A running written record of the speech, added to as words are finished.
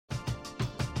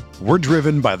We're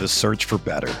driven by the search for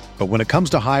better. But when it comes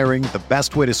to hiring, the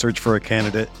best way to search for a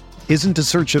candidate isn't to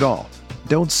search at all.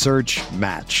 Don't search,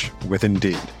 match with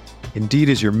Indeed. Indeed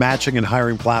is your matching and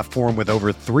hiring platform with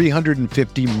over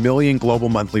 350 million global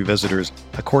monthly visitors,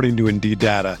 according to Indeed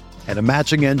data, and a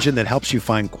matching engine that helps you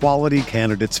find quality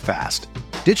candidates fast.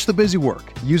 Ditch the busy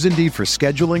work. Use Indeed for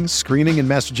scheduling, screening, and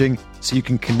messaging so you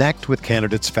can connect with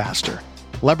candidates faster.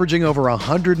 Leveraging over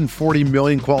 140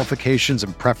 million qualifications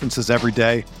and preferences every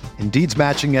day, Indeed's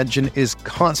matching engine is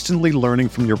constantly learning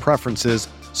from your preferences,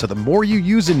 so the more you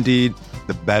use Indeed,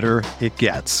 the better it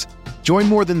gets. Join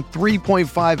more than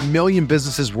 3.5 million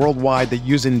businesses worldwide that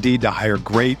use Indeed to hire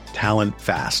great talent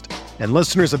fast. And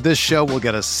listeners of this show will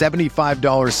get a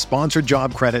 $75 sponsored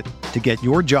job credit to get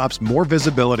your jobs more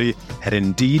visibility at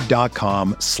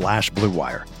Indeed.com/Blue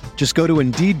Wire. Just go to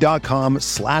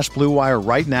Indeed.com/Blue Wire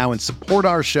right now and support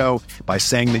our show by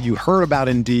saying that you heard about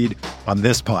Indeed on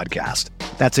this podcast.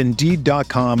 That's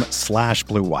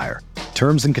Indeed.com/Blue Wire.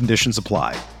 Terms and conditions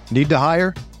apply. Need to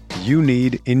hire? You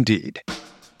need Indeed.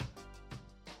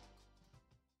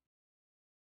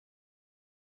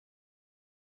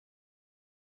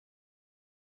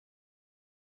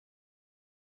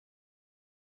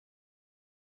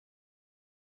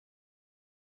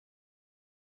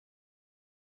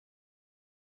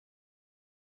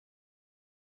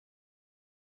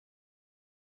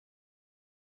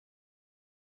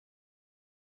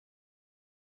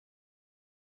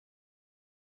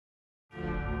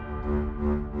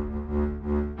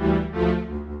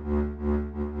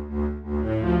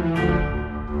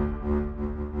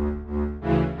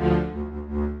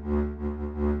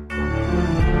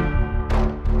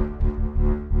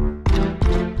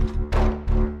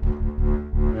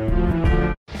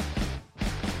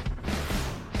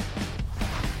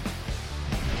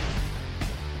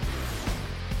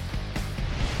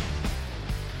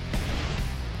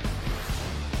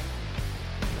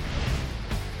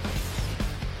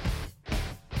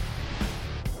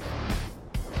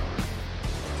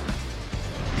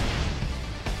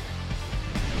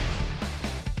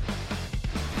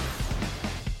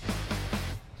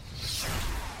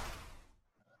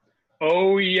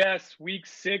 Oh, yes, week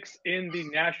 6 in the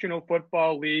National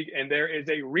Football League, and there is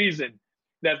a reason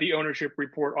that the ownership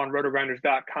report on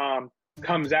rotogrinders.com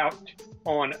comes out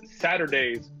on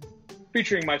Saturdays,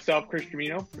 featuring myself, Chris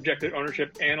Gimino, projected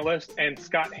ownership analyst, and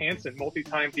Scott Hansen,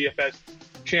 multi-time DFS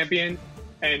champion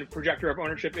and projector of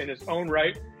ownership in his own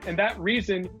right. And that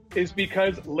reason is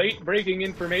because late-breaking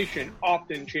information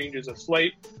often changes a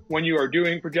slate. When you are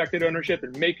doing projected ownership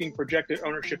and making projected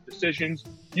ownership decisions,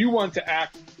 you want to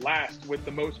act last with the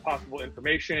most possible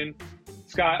information.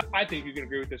 Scott, I think you can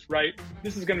agree with this, right?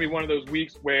 This is going to be one of those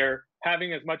weeks where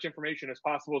having as much information as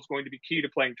possible is going to be key to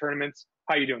playing tournaments.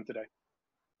 How are you doing today?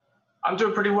 I'm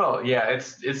doing pretty well. Yeah,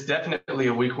 it's definitely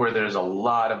a week where there's a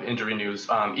lot of injury news,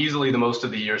 easily the most of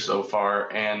the year so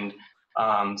far. And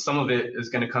some of it is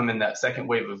going to come in that second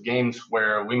wave of games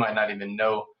where we might not even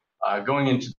know going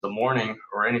into the morning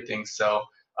or anything. So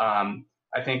I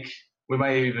think we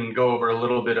might even go over a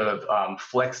little bit of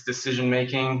flex decision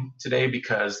making today,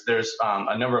 because there's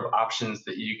a number of options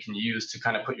that you can use to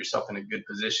kind of put yourself in a good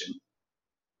position.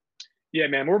 Yeah,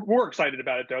 man, we're excited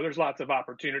about it, though. There's lots of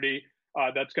opportunity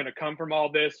that's going to come from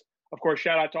all this. Of course,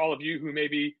 shout out to all of you who may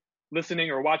be listening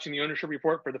or watching the ownership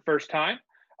report for the first time.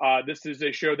 This is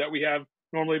a show that we have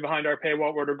normally behind our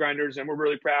paywall, Roto Grinders, and we're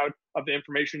really proud of the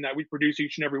information that we produce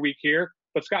each and every week here.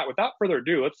 But Scott, without further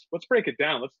ado, let's break it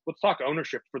down. Let's talk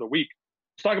ownership for the week.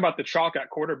 Let's talk about the chalk at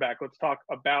quarterback. Let's talk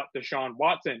about Deshaun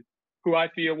Watson, who I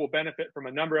feel will benefit from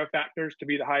a number of factors to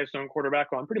be the highest owned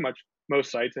quarterback on pretty much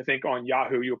most sites. I think on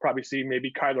Yahoo, you'll probably see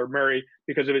maybe Kyler Murray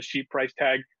because of his cheap price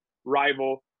tag,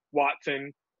 rival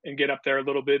Watson, and get up there a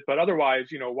little bit. But otherwise,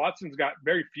 Watson's got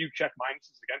very few check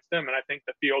minuses against him, and I think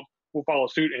the field will follow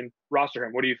suit and roster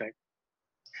him. What do you think?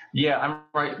 Yeah, I'm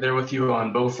right there with you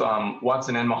on both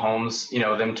Watson and Mahomes,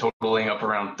 them totaling up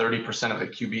around 30% of the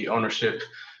QB ownership.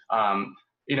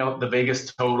 The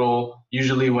Vegas total,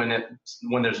 usually when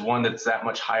there's one that's that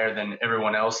much higher than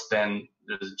everyone else, then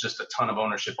there's just a ton of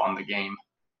ownership on the game.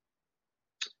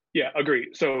 Yeah,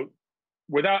 agree. So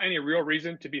without any real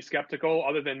reason to be skeptical,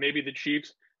 other than maybe the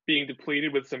Chiefs being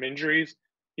depleted with some injuries,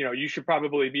 you should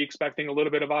probably be expecting a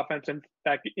little bit of offense in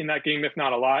that game, if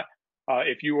not a lot,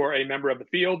 if you are a member of the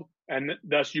field, and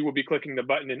thus you will be clicking the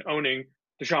button and owning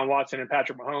Deshaun Watson and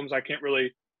Patrick Mahomes. I can't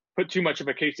really put too much of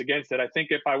a case against it. I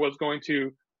think if I was going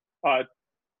to,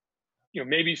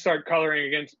 maybe start coloring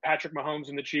against Patrick Mahomes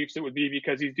and the Chiefs, it would be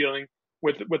because he's dealing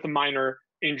with a minor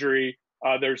injury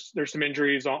There's some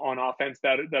injuries on offense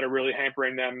that are really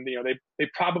hampering them. They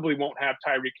probably won't have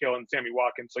Tyreek Hill and Sammy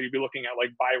Watkins, so you'd be looking at like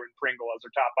Byron Pringle as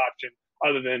their top option,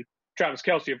 other than Travis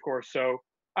Kelce, of course. So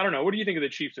I don't know. What do you think of the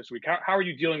Chiefs this week? How are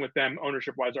you dealing with them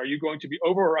ownership wise? Are you going to be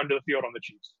over or under the field on the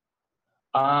Chiefs?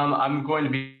 I'm going to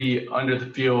be under the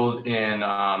field in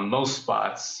most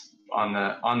spots on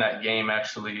that game,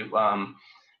 actually.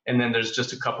 And then there's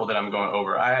just a couple that I'm going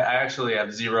over. I actually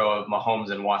have 0 of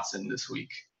Mahomes and Watson this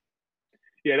week.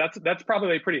 Yeah, that's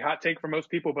probably a pretty hot take for most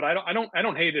people, but I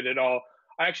don't hate it at all.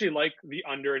 I actually like the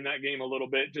under in that game a little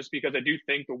bit, just because I do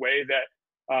think the way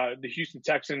that the Houston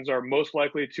Texans are most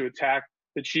likely to attack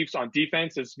the Chiefs on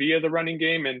defense is via the running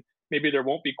game, and maybe there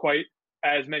won't be quite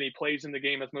as many plays in the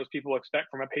game as most people expect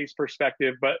from a pace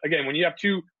perspective. But again, when you have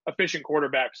two efficient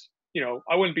quarterbacks,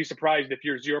 I wouldn't be surprised if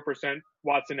you're 0%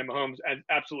 Watson and Mahomes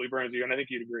absolutely burns you, and I think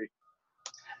you'd agree.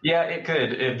 Yeah, it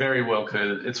could. It very well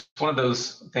could. It's one of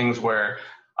those things where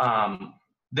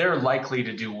they're likely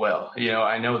to do well.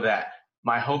 I know that.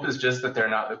 My hope is just that they're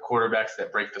not the quarterbacks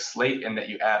that break the slate and that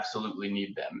you absolutely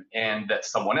need them, and that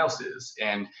someone else is.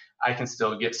 And I can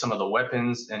still get some of the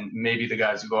weapons and maybe the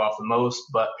guys who go off the most,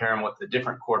 but pair them with a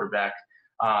different quarterback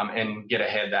and get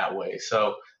ahead that way.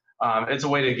 So it's a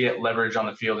way to get leverage on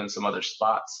the field in some other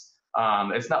spots.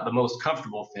 It's not the most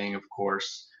comfortable thing, of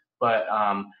course, but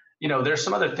there's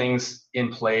some other things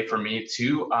in play for me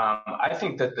too. I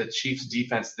think that the Chiefs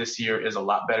defense this year is a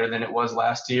lot better than it was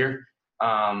last year.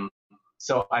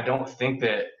 So I don't think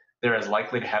that they're as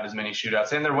likely to have as many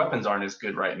shootouts, and their weapons aren't as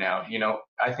good right now.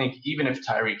 I think even if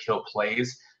Tyreek Hill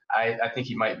plays, I think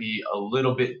he might be a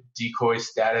little bit decoy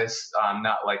status,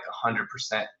 not like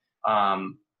 100%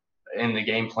 in the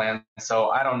game plan. So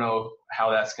I don't know how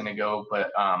that's going to go,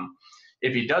 but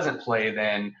if he doesn't play,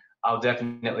 then I'll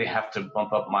definitely have to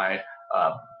bump up my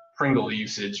Pringle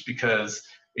usage, because,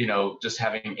 just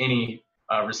having any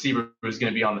receiver who's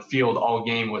going to be on the field all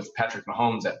game with Patrick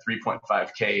Mahomes at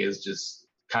 3.5K is just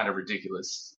kind of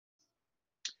ridiculous.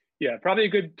 Yeah, probably a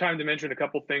good time to mention a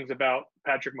couple things about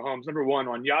Patrick Mahomes. Number one,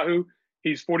 on Yahoo,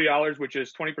 he's $40, which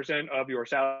is 20% of your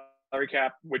salary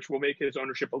cap, which will make his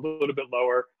ownership a little bit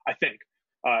lower, I think.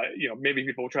 Maybe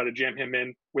people will try to jam him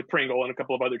in with Pringle and a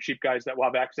couple of other cheap guys that we'll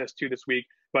have access to this week.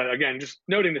 But again, just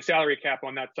noting the salary cap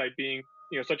on that site being,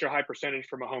 such a high percentage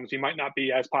for Mahomes, he might not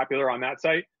be as popular on that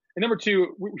site. And number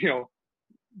two,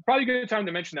 probably a good time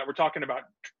to mention that we're talking about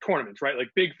tournaments, right? Like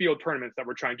big field tournaments that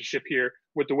we're trying to ship here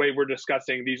with the way we're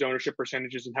discussing these ownership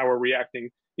percentages and how we're reacting.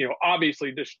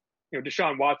 Obviously,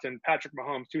 Deshaun Watson, Patrick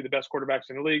Mahomes, two of the best quarterbacks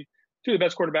in the league, two of the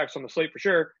best quarterbacks on the slate for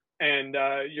sure. And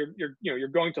you're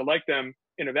going to like them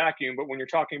in a vacuum. But when you're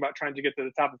talking about trying to get to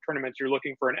the top of tournaments, you're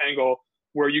looking for an angle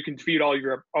where you can feed all of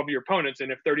your opponents.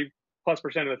 And if 30+% of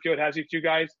the field has these two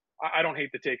guys, I don't hate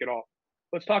the take at all.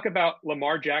 Let's talk about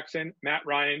Lamar Jackson, Matt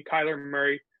Ryan, Kyler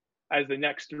Murray as the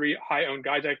next three high-owned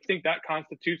guys. I think that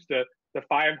constitutes the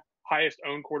 5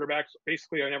 highest-owned quarterbacks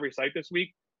basically on every site this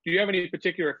week. Do you have any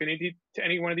particular affinity to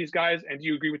any one of these guys, and do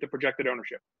you agree with the projected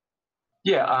ownership?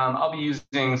 Yeah, I'll be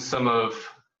using some of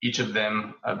each of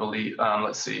them, I believe.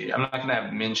 Let's see. I'm not going to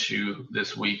have Minshew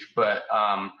this week, but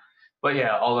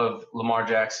yeah, all of Lamar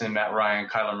Jackson, Matt Ryan,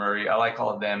 Kyler Murray, I like all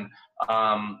of them.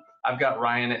 I've got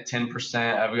Ryan at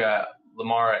 10%. I've got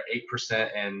Lamar at 8%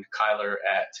 and Kyler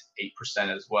at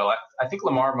 8% as well. I think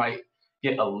Lamar might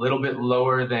get a little bit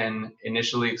lower than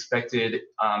initially expected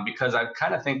because I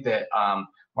kind of think that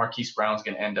Marquise Brown's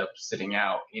going to end up sitting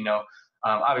out.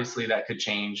 Obviously that could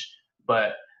change,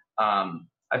 but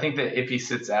I think that if he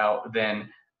sits out, then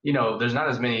there's not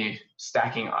as many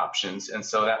stacking options, and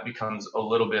so that becomes a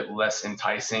little bit less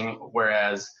enticing.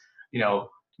 Whereas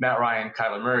Matt Ryan,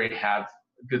 Kyler Murray have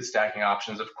good stacking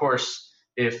options. Of course,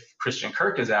 if Christian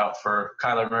Kirk is out for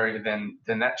Kyler Murray,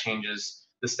 then that changes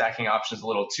the stacking options a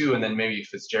little too. And then maybe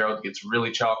Fitzgerald gets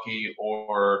really chalky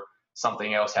or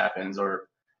something else happens, or,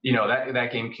 that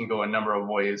game can go a number of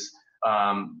ways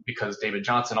because David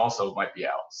Johnson also might be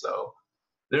out. So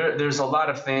there's a lot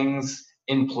of things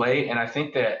in play. And I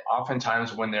think that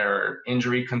oftentimes when there are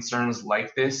injury concerns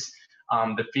like this,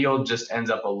 the field just ends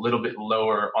up a little bit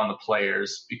lower on the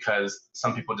players because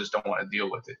some people just don't want to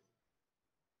deal with it.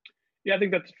 Yeah, I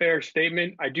think that's a fair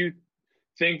statement. I do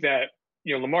think that,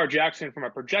 Lamar Jackson from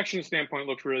a projection standpoint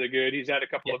looks really good. He's had a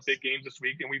couple of big games this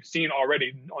week, and we've seen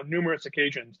already on numerous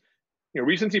occasions,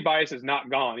 recency bias is not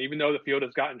gone. Even though the field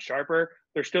has gotten sharper,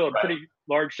 there's still a pretty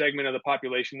large segment of the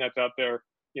population that's out there.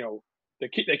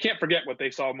 They can't forget what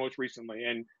they saw most recently.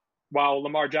 And while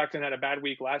Lamar Jackson had a bad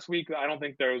week last week, I don't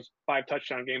think those 5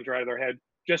 touchdown games are out of their head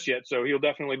just yet. So he'll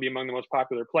definitely be among the most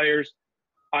popular players.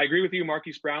 I agree with you.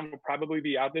 Marquise Brown will probably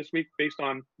be out this week based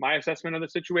on my assessment of the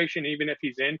situation. Even if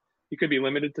he's in, he could be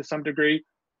limited to some degree.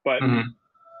 But, Mm-hmm.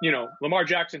 Lamar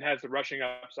Jackson has the rushing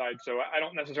upside, so I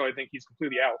don't necessarily think he's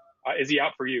completely out. Is he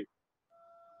out for you?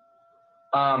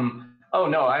 Oh,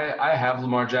 no, I have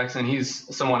Lamar Jackson.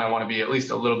 He's someone I want to be at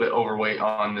least a little bit overweight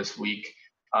on this week.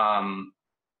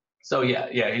 So,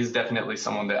 yeah, he's definitely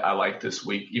someone that I like this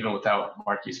week, even without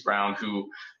Marquise Brown, who,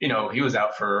 he was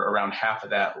out for around half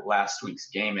of that last week's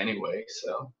game anyway.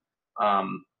 So,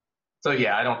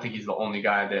 yeah, I don't think he's the only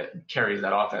guy that carries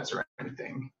that offense or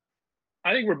anything.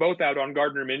 I think we're both out on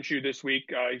Gardner Minshew this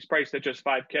week. He's priced at just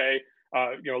 $5K.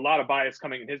 A lot of bias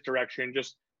coming in his direction.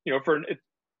 Just,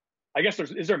 I guess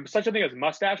is there such a thing as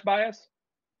mustache bias?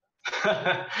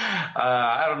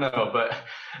 I don't know, but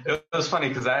it was funny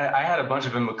because I had a bunch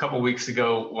of him a couple weeks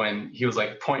ago when he was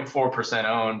like 0.4%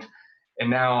 owned.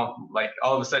 And now, like,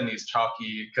 all of a sudden he's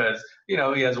chalky because, he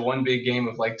has one big game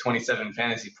with like 27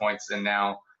 fantasy points and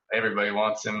now everybody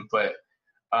wants him. But,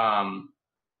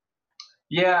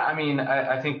 yeah, I mean,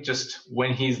 I think just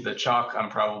when he's the chalk, I'm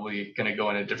probably going to go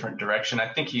in a different direction. I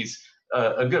think he's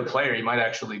a good player. He might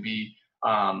actually be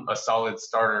a solid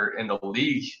starter in the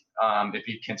league if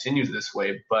he continues this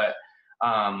way. But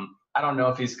I don't know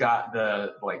if he's got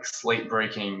the like slate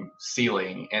breaking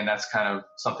ceiling, and that's kind of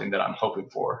something that I'm hoping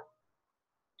for.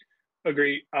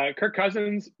 Agree. Kirk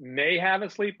Cousins may have a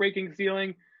slate breaking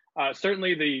ceiling.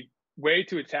 Certainly the way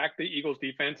to attack the Eagles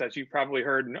defense, as you've probably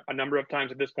heard a number of times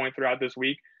at this point throughout this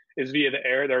week, is via the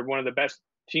air. They're one of the best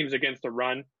teams against the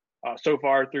run so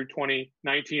far through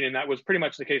 2019, and that was pretty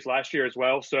much the case last year as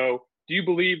well. So do you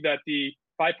believe that the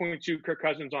 5.2 Kirk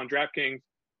Cousins on DraftKings,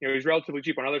 he's relatively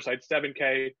cheap on other sites,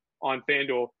 7K on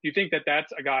FanDuel. Do you think that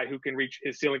that's a guy who can reach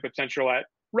his ceiling potential at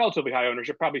relatively high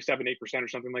ownership, probably 7-8% or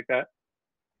something like that?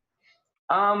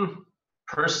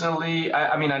 Personally,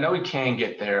 I mean, I know he can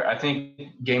get there. I think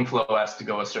game flow has to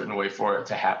go a certain way for it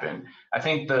to happen. I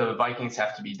think the Vikings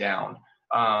have to be down.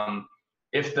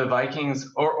 If the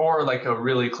Vikings, or like a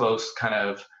really close kind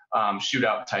of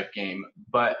shootout type game,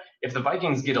 but if the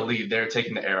Vikings get a lead, they're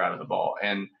taking the air out of the ball.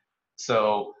 And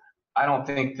so I don't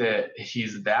think that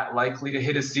he's that likely to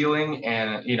hit his ceiling.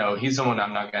 And, he's someone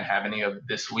I'm not going to have any of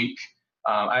this week.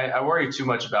 I worry too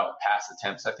much about pass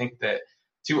attempts. I think that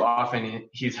too often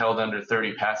he's held under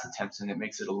 30 pass attempts, and it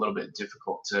makes it a little bit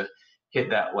difficult to hit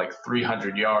that like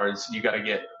 300 yards. You got to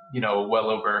get,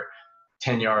 well over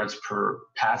 10 yards per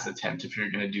pass attempt if you're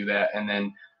going to do that. And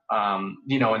then, and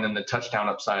then the touchdown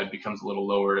upside becomes a little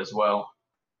lower as well.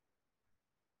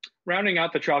 Rounding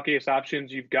out the chalkiest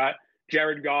options, you've got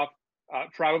Jared Goff,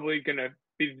 probably going to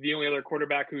be the only other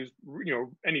quarterback who's,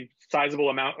 any sizable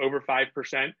amount over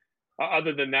 5%.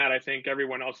 Other than that, I think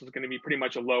everyone else is going to be pretty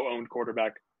much a low-owned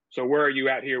quarterback. So where are you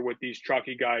at here with these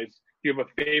chalky guys? Do you have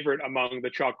a favorite among the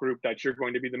chalk group that you're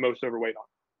going to be the most overweight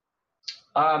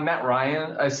on? Matt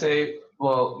Ryan, I say.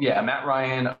 Well, yeah, Matt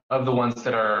Ryan, of the ones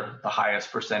that are the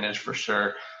highest percentage for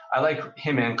sure. I like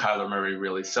him and Kyler Murray,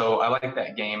 really. So I like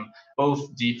that game.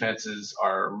 Both defenses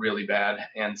are really bad.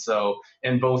 And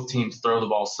both teams throw the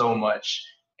ball so much.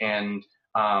 And,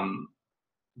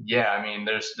 yeah, I mean,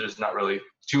 there's not really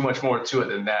too much more to it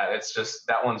than that. It's just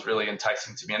that one's really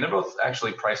enticing to me. And they're both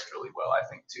actually priced really well, I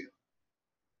think, too.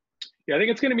 Yeah, I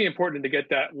think it's going to be important to get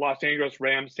that Los Angeles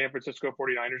Rams, San Francisco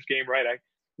 49ers game right.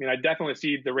 I definitely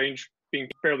see the range being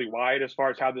fairly wide as far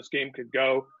as how this game could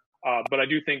go. But I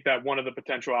do think that one of the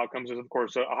potential outcomes is, of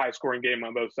course, a high-scoring game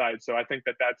on both sides. So I think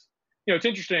that's, it's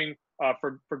interesting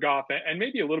for Goff and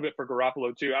maybe a little bit for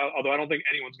Garoppolo too. Although I don't think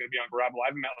anyone's going to be on Garoppolo. I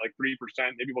have him at like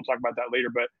 3%. Maybe we'll talk about that later.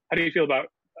 But how do you feel about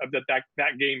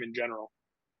that game in general?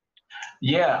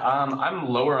 Yeah, I'm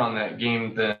lower on that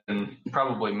game than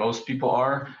probably most people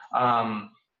are.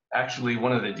 Actually,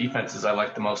 one of the defenses I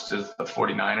like the most is the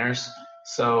 49ers.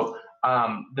 So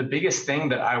the biggest thing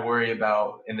that I worry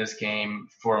about in this game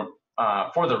for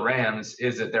the Rams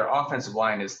is that their offensive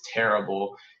line is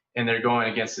terrible, and they're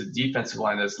going against a defensive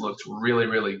line that's looked really,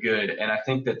 really good. And I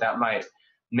think that might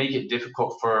make it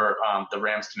difficult for the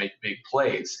Rams to make big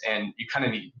plays. And you kind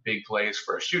of need big plays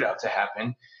for a shootout to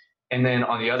happen. And then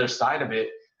on the other side of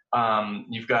it,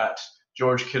 you've got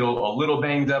George Kittle a little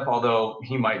banged up, although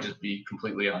he might just be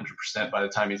completely 100% by the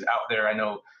time he's out there. I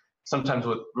know sometimes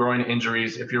with groin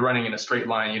injuries, if you're running in a straight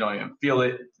line, you don't even feel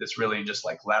it. It's really just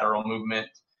like lateral movement.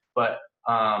 But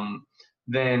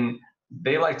then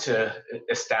they like to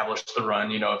establish the run.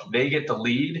 If they get the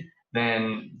lead,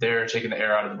 then they're taking the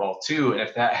air out of the ball too. And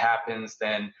if that happens,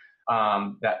 then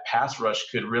that pass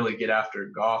rush could really get after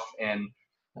Goff and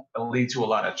lead to a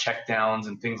lot of checkdowns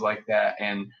and things like that.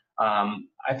 And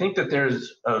I think that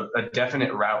there's a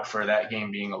definite route for that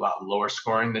game being a lot lower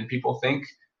scoring than people think.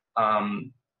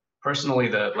 Personally,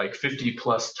 the like 50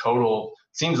 plus total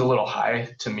seems a little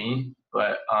high to me,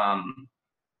 but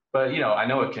I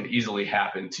know it can easily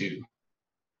happen too.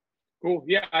 Cool.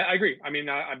 Yeah, I agree. I mean,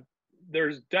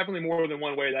 there's definitely more than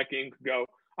one way that game could go.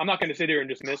 I'm not going to sit here and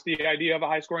dismiss the idea of a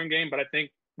high-scoring game, but I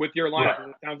think with your lineup,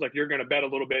 It sounds like you're going to bet a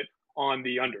little bit on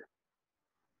the under.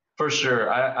 For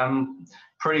sure. I'm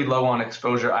pretty low on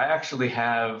exposure. I actually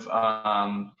have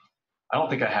I don't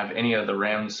think I have any of the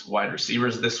Rams wide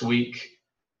receivers this week,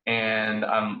 and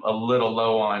I'm a little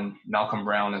low on Malcolm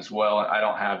Brown as well. I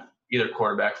don't have either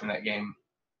quarterback from that game.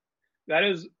 That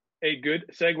is a good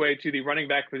segue to the running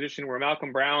back position, where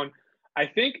Malcolm Brown, I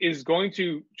think, is going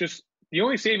to just – the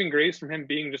only saving grace from him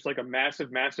being just like a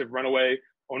massive, massive runaway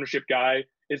ownership guy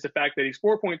is the fact that he's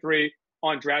 4.3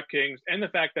 on DraftKings, and the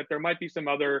fact that there might be some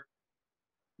other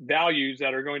values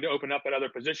that are going to open up at other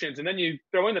positions. And then you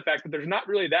throw in the fact that there's not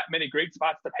really that many great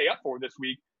spots to pay up for this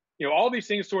week. All these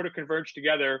things sort of converge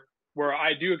together, where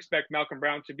I do expect Malcolm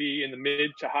Brown to be in the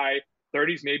mid to high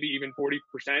 30s, maybe even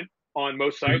 40% on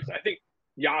most sites. I think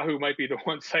Yahoo might be the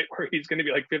one site where he's going to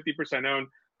be like 50% owned,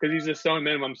 because he's just so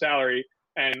minimum salary.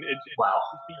 And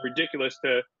it's ridiculous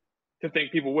to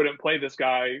think people wouldn't play this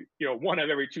guy, one of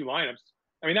every two lineups.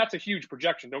 I mean, that's a huge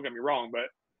projection, don't get me wrong, but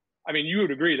I mean, you would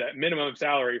agree that minimum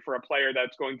salary for a player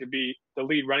that's going to be the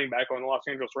lead running back on the Los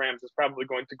Angeles Rams is probably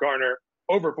going to garner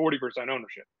over 40%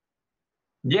 ownership.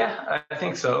 Yeah, I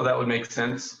think so. That would make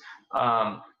sense.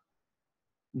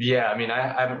 Yeah, I mean, I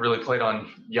haven't really played on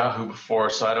Yahoo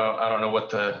before, so I don't know what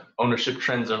the ownership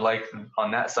trends are like on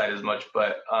that side as much,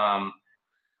 but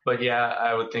yeah,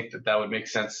 I would think that would make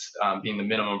sense, being the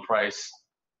minimum price.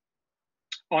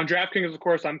 On DraftKings, of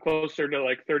course, I'm closer to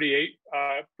like 38%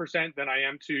 than I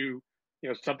am to,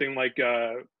 something like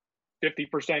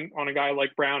 50% on a guy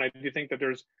like Brown. I do think that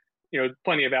there's,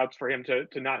 plenty of outs for him to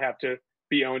not have to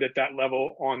be owned at that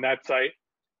level on that site.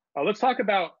 Let's talk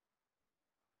about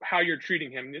how you're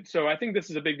treating him. So I think this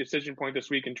is a big decision point this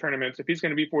week in tournaments. If he's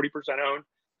going to be 40% owned,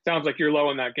 sounds like you're low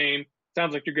in that game.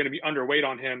 Sounds like you're going to be underweight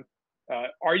on him.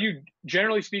 Are you,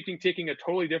 generally speaking, taking a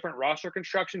totally different roster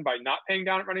construction by not paying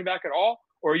down at running back at all?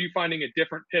 Or are you finding a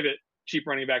different pivot, cheap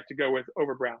running back to go with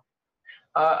over Brown?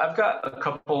 I've got a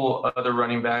couple other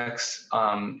running backs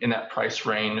in that price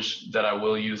range that I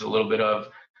will use a little bit of.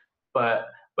 But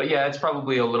yeah, it's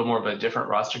probably a little more of a different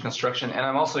roster construction. And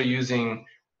I'm also using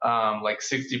like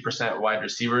 60% wide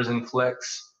receivers in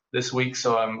flex this week.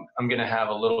 So I'm going to have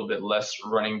a little bit less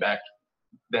running back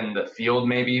than the field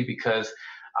maybe, because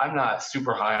I'm not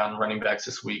super high on running backs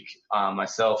this week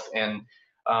myself. And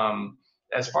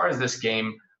as far as this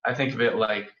game, I think of it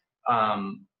like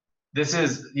this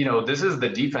is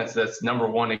the defense that's number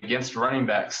one against running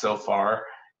backs so far.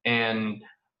 And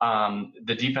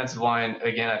the defensive line,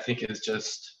 again, I think is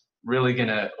just really going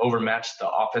to overmatch the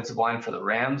offensive line for the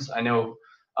Rams. I know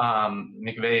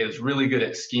McVay is really good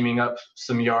at scheming up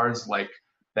some yards like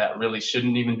that really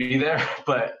shouldn't even be there.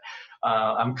 But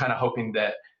I'm kind of hoping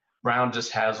that Brown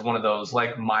just has one of those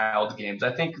like mild games.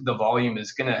 I think the volume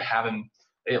is going to have him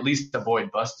at least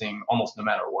avoid busting almost no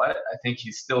matter what. I think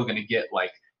he's still going to get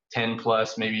like 10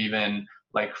 plus, maybe even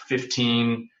like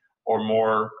 15 or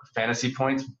more fantasy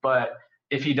points. But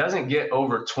if he doesn't get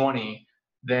over 20,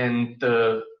 then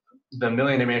the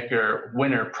Millionaire Maker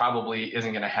winner probably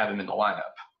isn't going to have him in the lineup.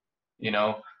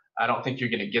 I don't think you're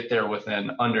going to get there with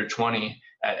an under 20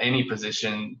 at any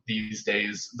position these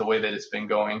days, the way that it's been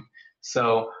going.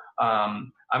 So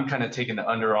I'm kind of taking the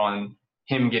under on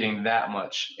him getting that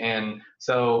much. And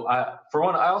so I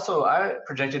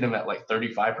projected him at like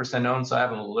 35% owned. So I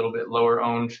have him a little bit lower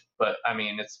owned, but I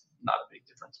mean, it's not a big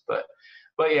difference, but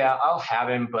yeah, I'll have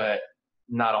him, but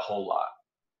not a whole lot.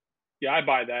 Yeah, I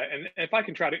buy that. And if I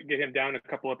can try to get him down a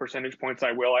couple of percentage points,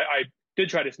 I will. I did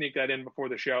try to sneak that in before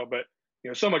the show, but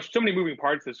so many moving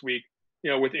parts this week,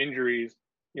 with injuries.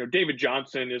 David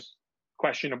Johnson is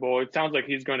questionable. It sounds like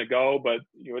he's going to go, but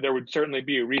there would certainly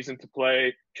be a reason to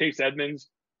play Chase Edmonds,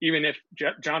 even if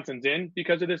Johnson's in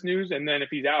because of this news. And then if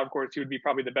he's out, of course, he would be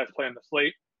probably the best play on the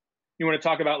slate. You want to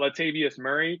talk about Latavius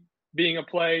Murray being a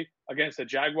play against the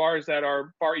Jaguars that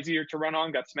are far easier to run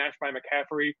on, got smashed by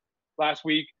McCaffrey last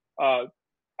week.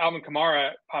 Alvin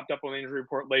Kamara popped up on the injury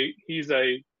report late. He's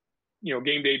a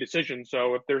game day decision.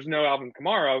 So if there's no Alvin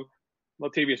Kamara,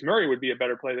 Latavius Murray would be a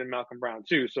better play than Malcolm Brown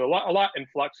too. So a lot in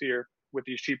flux here with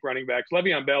these cheap running backs.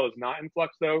 Le'Veon Bell is not in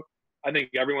flux though. I think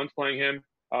everyone's playing him.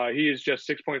 He is just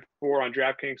 6.4 on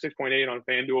DraftKings, 6.8 on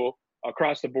FanDuel,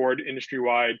 across the board, industry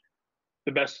wide.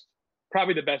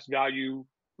 Probably the best value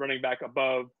running back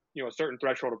above a certain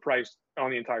threshold of price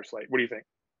on the entire slate. What do you think?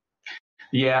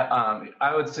 Yeah,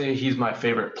 I would say he's my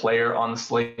favorite player on the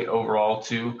slate overall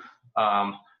too.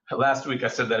 last week I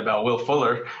said that about Will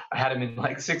Fuller. I had him in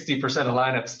like 60% of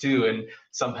lineups too, and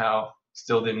somehow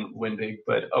still didn't win big,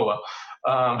 but oh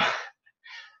well.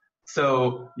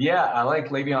 So yeah, I like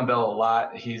Le'Veon Bell a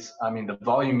lot. The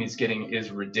volume he's getting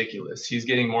is ridiculous. He's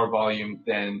getting more volume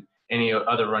than any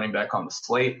other running back on the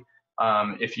slate.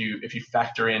 If you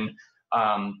factor in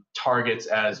targets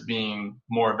as being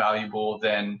more valuable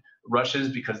than rushes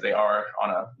because they are on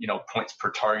a points per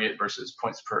target versus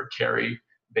points per carry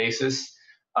basis.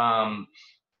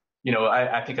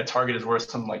 I think a target is worth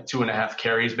something like 2.5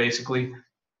 carries basically.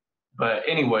 But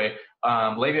anyway,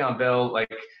 Le'Veon Bell,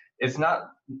 it's not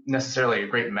necessarily a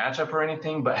great matchup or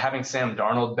anything, but having Sam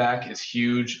Darnold back is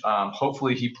huge.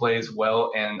 Hopefully he plays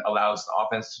well and allows the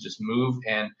offense to just move.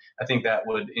 And I think that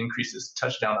would increase his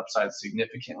touchdown upside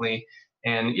significantly.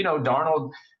 And,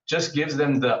 Darnold just gives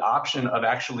them the option of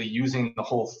actually using the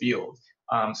whole field.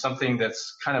 Something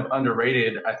that's kind of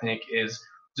underrated, I think, is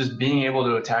just being able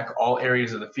to attack all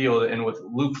areas of the field. And with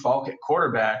Luke Falk at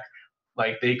quarterback,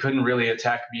 they couldn't really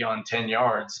attack beyond 10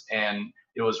 yards. And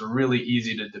it was really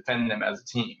easy to defend them as a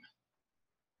team.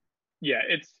 Yeah,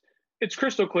 it's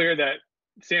crystal clear that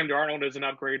Sam Darnold is an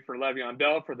upgrade for Le'Veon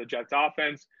Bell for the Jets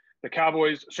offense. The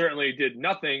Cowboys certainly did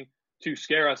nothing to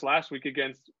scare us last week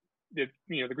against the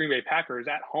Green Bay Packers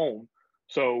at home.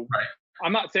 So right.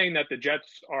 I'm not saying that the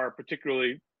Jets are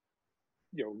particularly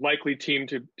likely team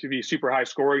to be super high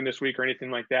scoring this week or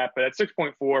anything like that. But at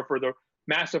 6.4 for the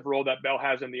massive role that Bell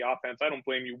has in the offense, I don't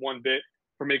blame you one bit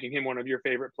for making him one of your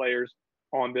favorite players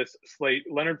on this slate.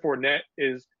 Leonard Fournette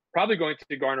is probably going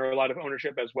to garner a lot of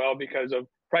ownership as well because of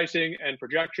pricing and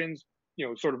projections,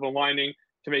 sort of aligning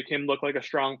to make him look like a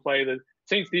strong play. The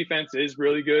Saints defense is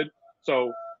really good.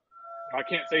 So I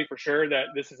can't say for sure that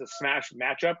this is a smash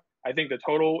matchup. I think the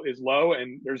total is low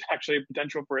and there's actually a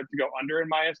potential for it to go under in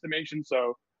my estimation.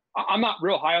 So I'm not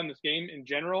real high on this game in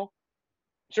general.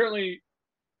 Certainly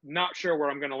not sure where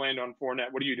I'm going to land on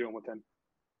Fournette. What are you doing with him?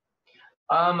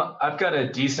 I've got a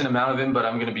decent amount of him, but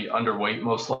I'm going to be underweight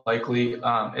most likely.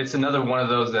 It's another one of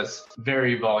those that's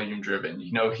very volume driven.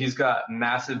 He's got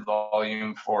massive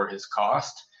volume for his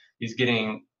cost. He's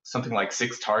getting something like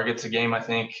 6 targets a game, I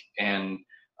think, and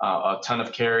a ton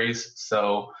of carries.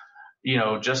 So,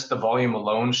 just the volume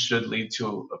alone should lead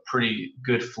to a pretty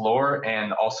good floor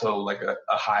and also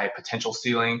a high potential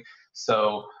ceiling.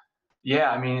 So,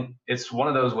 yeah, it's one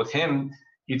of those with him.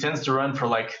 He tends to run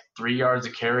for 3 yards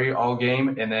a carry all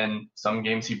game. And then some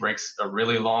games he breaks a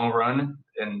really long run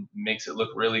and makes it look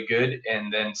really good.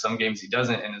 And then some games he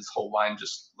doesn't and his whole line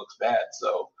just looks bad.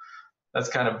 So that's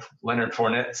kind of Leonard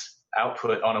Fournette's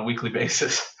output on a weekly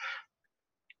basis.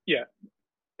 Yeah.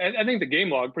 And I think the game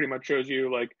log pretty much shows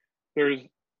you there's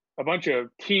a bunch of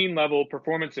team level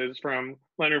performances from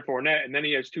Leonard Fournette. And then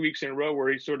he has 2 weeks in a row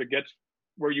where he sort of gets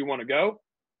where you want to go.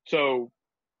 So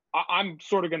I'm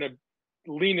sort of going to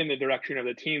lean in the direction of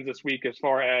the teams this week as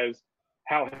far as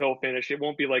how he'll finish. It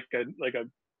won't be like a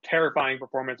terrifying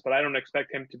performance, but I don't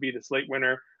expect him to be the slate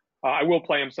winner. I will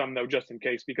play him some though, just in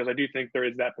case, because I do think there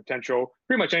is that potential.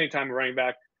 Pretty much anytime a running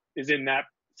back is in that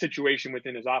situation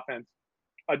within his offense.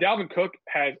 Dalvin Cook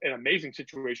has an amazing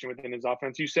situation within his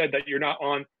offense. You said that you're not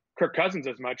on Kirk Cousins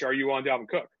as much. Are you on Dalvin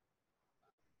Cook?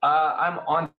 I'm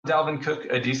on Dalvin Cook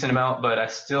a decent amount, but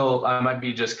I might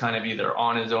be just kind of either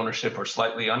on his ownership or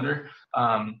slightly under.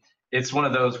 It's one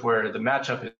of those where the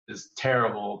matchup is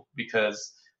terrible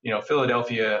because,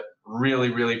 Philadelphia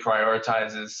really, really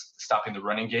prioritizes stopping the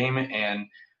running game. And,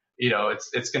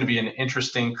 it's going to be an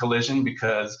interesting collision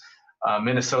because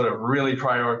Minnesota really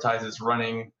prioritizes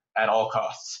running at all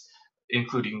costs,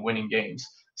 including winning games.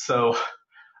 So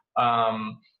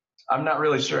I'm not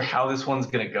really sure how this one's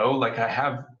going to go. I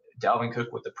have Dalvin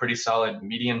Cook with a pretty solid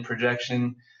median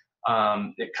projection.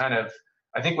 I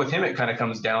think with him, it kind of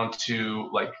comes down to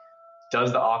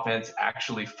does the offense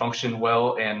actually function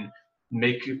well and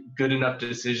make good enough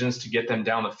decisions to get them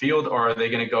down the field, or are they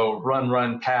going to go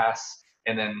run, pass,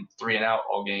 and then 3 and out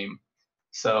all game?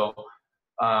 So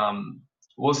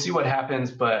we'll see what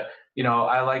happens, but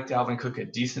I like Dalvin Cook a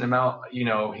decent amount.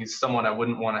 He's someone I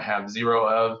wouldn't want to have 0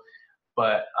 of,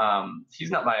 but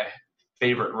he's not my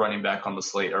favorite running back on the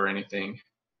slate or anything.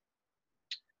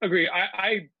 Agree.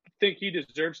 I think he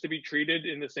deserves to be treated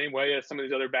in the same way as some of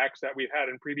these other backs that we've had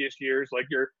in previous years, like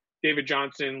your David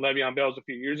Johnson, Le'Veon Bell's a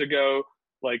few years ago,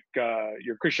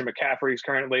 your Christian McCaffrey's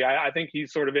currently. I think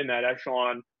he's sort of in that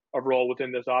echelon of role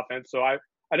within this offense. So I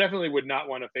definitely would not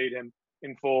want to fade him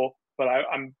in full, but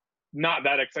I'm not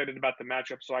that excited about the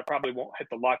matchup, so I probably won't hit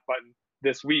the lock button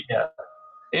this week. Yeah.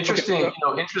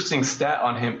 Interesting stat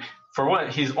on him. For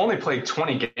one, he's only played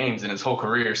 20 games in his whole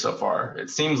career so far. It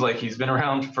seems like he's been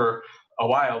around for a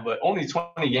while, but only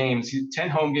 20 games, 10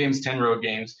 home games, 10 road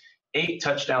games, 8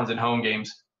 touchdowns in home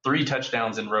games, 3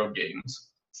 touchdowns in road games.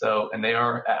 So, and they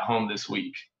are at home this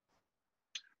week.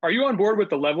 Are you on board with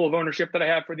the level of ownership that I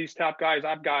have for these top guys?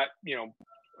 I've got,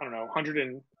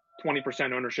 120%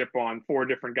 ownership on 4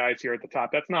 different guys here at the top.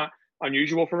 That's not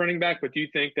unusual for running back, but do you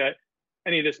think that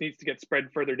any of this needs to get spread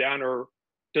further down, or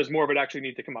does more of it actually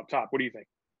need to come up top? What do you think?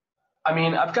 I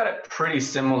mean, I've got it pretty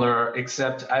similar,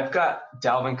 except I've got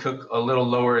Dalvin Cook a little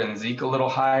lower and Zeke a little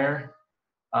higher.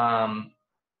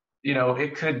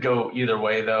 It could go either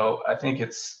way, though. I think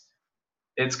it's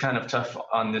kind of tough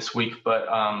on this week, but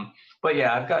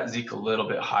yeah, I've got Zeke a little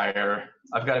bit higher.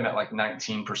 I've got him at like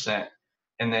 19%,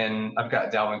 and then I've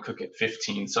got Dalvin Cook at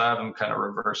 15. So I have them kind of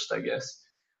reversed, I guess.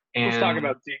 And let's talk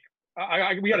about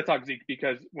Zeke. We got to talk Zeke,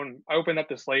 because when I opened up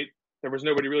the slate, there was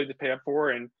nobody really to pay up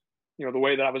for, and the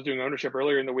way that I was doing ownership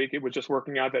earlier in the week, it was just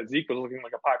working out that Zeke was looking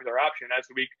like a popular option. As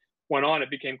the week went on, it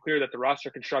became clear that the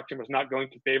roster construction was not going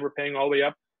to favor paying all the way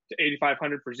up to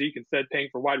 8,500 for Zeke, instead paying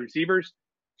for wide receivers.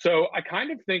 So I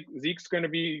kind of think Zeke's going to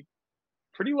be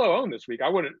pretty low owned this week. I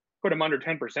wouldn't put him under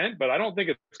 10%, but I don't think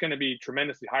it's going to be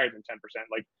tremendously higher than 10%.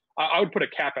 Like I would put a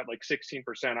cap at like 16%.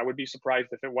 I would be surprised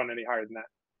if it went any higher than that.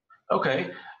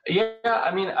 Okay. Yeah.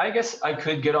 I mean, I guess I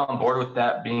could get on board with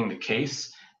that being the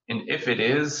case. And if it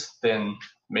is, then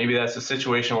maybe that's a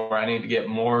situation where I need to get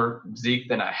more Zeke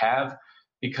than I have,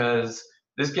 because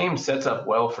this game sets up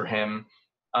well for him.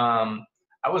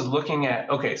 I was looking at,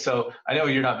 okay, so I know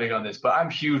you're not big on this, but I'm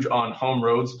huge on home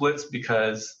road splits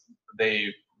because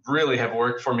they really have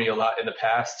worked for me a lot in the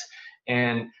past.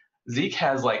 And Zeke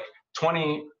has like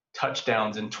 20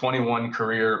 touchdowns in 21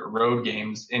 career road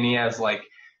games, and he has like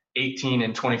 18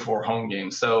 and 24 home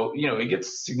games. So, he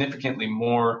gets significantly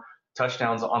more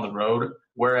touchdowns on the road,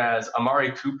 whereas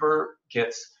Amari Cooper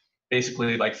gets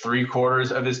basically like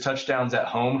 3/4 of his touchdowns at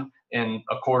home and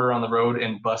a quarter on the road,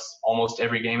 and busts almost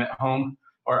every game at home,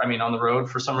 on the road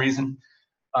for some reason.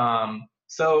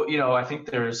 So, I think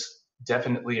there's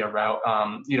definitely a route.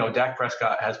 Dak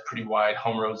Prescott has pretty wide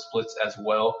home road splits as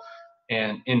well,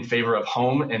 and in favor of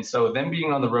home. And so them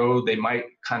being on the road, they might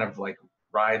kind of like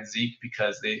ride Zeke,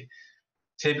 because they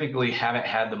typically haven't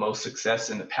had the most success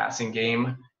in the passing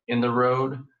game in the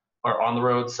road or on the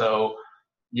road. So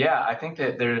yeah, I think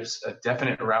that there's a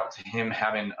definite route to him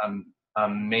having a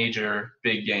major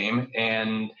big game.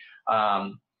 And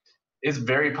it's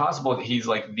very possible that he's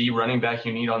like the running back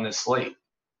you need on this slate.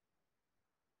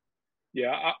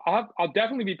 Yeah, I'll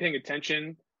definitely be paying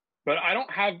attention, but I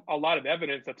don't have a lot of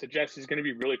evidence that suggests he's going to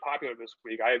be really popular this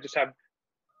week. I just have,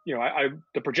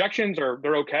 the projections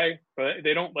they're okay, but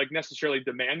they don't like necessarily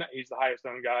demand that he's the highest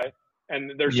owned guy.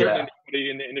 And there's certainly nobody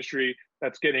in the industry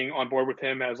that's getting on board with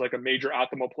him as like a major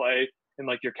optimal play in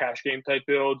like your cash game type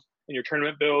builds and your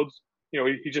tournament builds.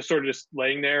 He's just sort of just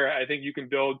laying there. I think you can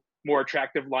build more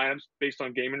attractive lineups based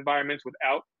on game environments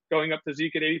without going up to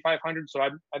Zeke at 8,500. So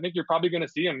I think you're probably going to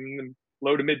see him in the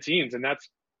low to mid teens. And that's,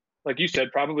 like you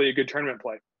said, probably a good tournament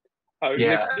play.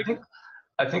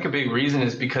 I think a big reason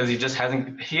is because he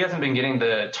hasn't been getting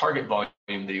the target volume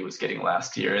that he was getting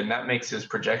last year, and that makes his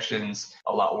projections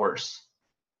a lot worse.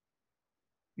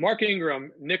 Mark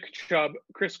Ingram, Nick Chubb,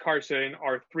 Chris Carson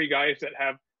are 3 guys that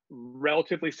have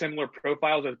relatively similar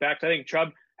profiles as backs. I think Chubb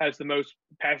has the most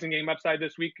passing game upside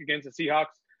this week against the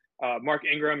Seahawks. Mark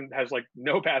Ingram has like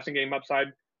no passing game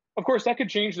upside. Of course, that could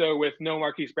change though with no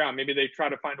Marquise Brown. Maybe they try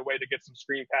to find a way to get some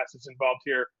screen passes involved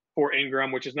here for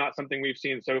Ingram, which is not something we've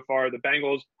seen so far. The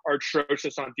Bengals are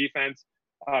atrocious on defense.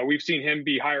 We've seen him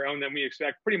be higher owned than we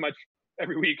expect pretty much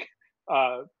every week.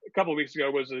 A couple of weeks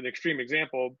ago was an extreme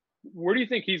example. Where do you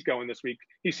think he's going this week?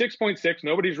 He's 6.6.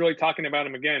 Nobody's really talking about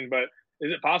him again, but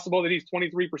is it possible that he's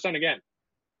 23% again?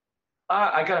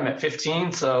 I got him at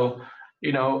 15. So,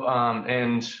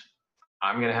 and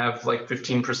I'm going to have like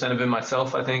 15% of him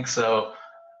myself, I think. So,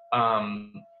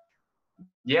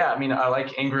 yeah, I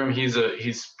like Ingram.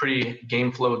 He's pretty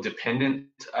game flow dependent,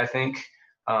 I think.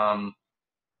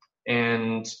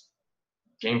 And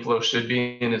game flow should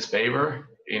be in his favor,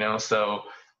 so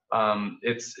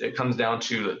it comes down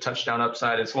to the touchdown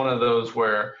upside. It's one of those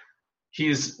where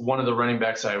he's one of the running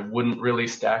backs I wouldn't really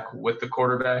stack with the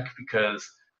quarterback, because,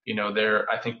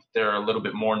 I think they're a little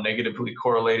bit more negatively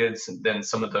correlated than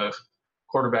some of the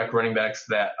quarterback running backs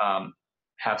that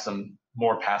have some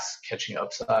more pass catching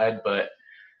upside. But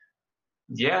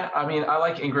yeah, I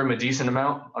like Ingram a decent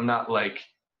amount. I'm not like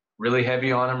really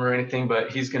heavy on him or anything,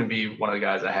 but he's going to be one of the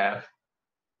guys I have.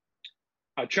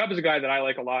 Chubb is a guy that I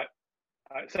like a lot.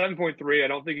 7.3. I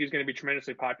don't think he's going to be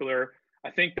tremendously popular.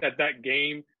 I think that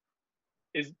game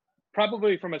is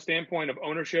probably, from a standpoint of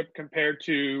ownership compared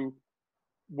to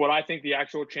what I think the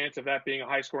actual chance of that being a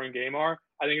high-scoring game are,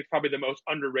 I think it's probably the most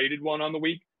underrated one on the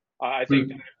week. I think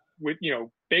that with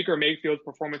Baker Mayfield's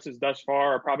performances thus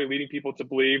far are probably leading people to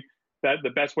believe that the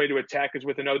best way to attack is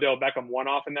with an Odell Beckham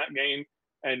one-off in that game,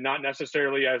 and not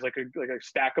necessarily as like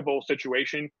a stackable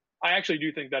situation. I actually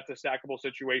do think that's a stackable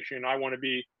situation. I want to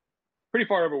be pretty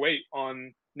far overweight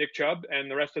on Nick Chubb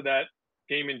and the rest of that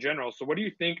game in general. So what do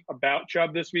you think about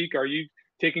Chubb this week? Are you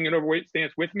taking an overweight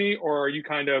stance with me, or are you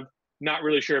kind of not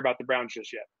really sure about the Browns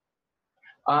just yet?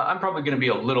 I'm probably going to be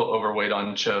a little overweight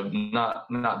on Chubb, not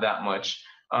that much.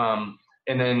 And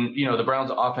then, the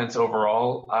Browns offense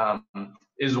overall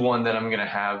is one that I'm going to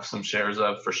have some shares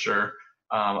of for sure.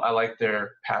 I like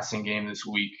their passing game this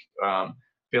week.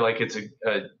 Feel like it's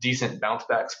a decent bounce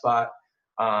back spot.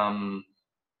 And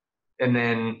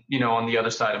then, on the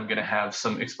other side, I'm going to have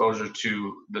some exposure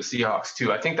to the Seahawks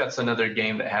too. I think that's another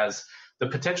game that has the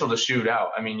potential to shoot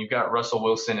out. I mean, you've got Russell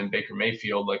Wilson and Baker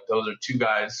Mayfield. Like, those are two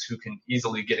guys who can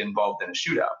easily get involved in a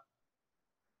shootout.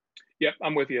 Yep,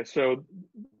 I'm with you. So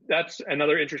that's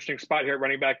another interesting spot here at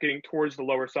running back, getting towards the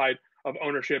lower side of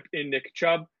ownership in Nick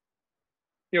Chubb.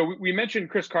 We mentioned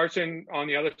Chris Carson on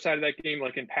the other side of that game,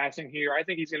 like in passing here. I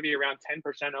think he's going to be around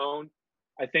 10% owned.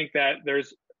 I think that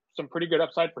there's some pretty good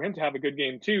upside for him to have a good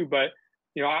game too. But,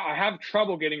 I have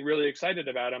trouble getting really excited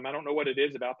about him. I don't know what it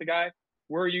is about the guy.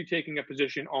 Where are you taking a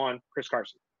position on Chris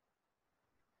Carson?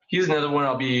 He's another one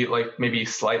I'll be like maybe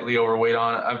slightly overweight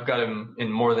on. I've got him in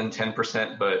more than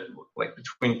 10%, but like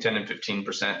between 10 and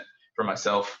 15% for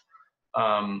myself.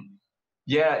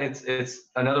 Yeah, it's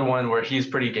another one where he's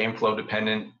pretty game flow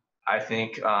dependent. I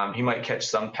think he might catch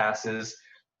some passes,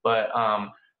 but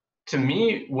to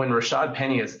me, when Rashad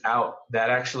Penny is out, that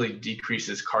actually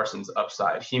decreases Carson's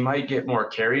upside. He might get more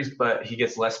carries, but he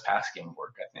gets less pass game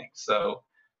work, I think. So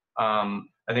I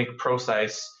think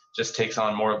Procise just takes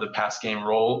on more of the pass game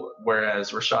role,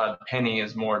 whereas Rashad Penny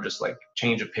is more just like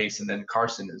change of pace, and then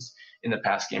Carson is in the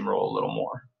pass game role a little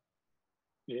more.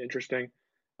 Yeah, interesting.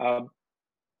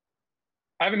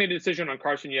 I haven't made a decision on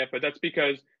Carson yet, but that's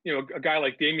because, a guy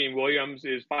like Damian Williams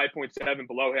is 5.7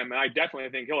 below him, and I definitely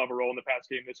think he'll have a role in the pass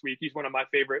game this week. He's one of my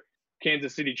favorite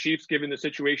Kansas City Chiefs, given the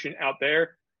situation out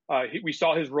there. We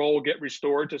saw his role get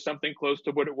restored to something close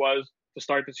to what it was to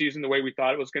start the season, the way we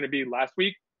thought it was going to be last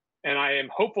week. And I am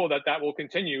hopeful that will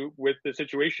continue with the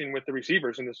situation with the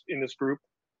receivers in this group.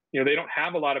 They don't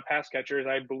have a lot of pass catchers.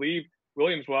 I believe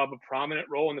Williams will have a prominent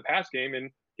role in the pass game,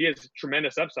 and he has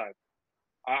tremendous upside.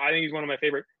 I think he's one of my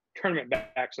favorite tournament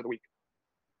backs of the week.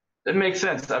 It makes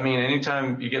sense. I mean,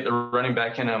 anytime you get the running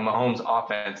back in a Mahomes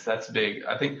offense, that's big.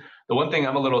 I think the one thing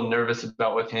I'm a little nervous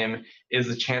about with him is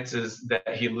the chances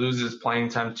that he loses playing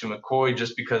time to McCoy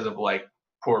just because of like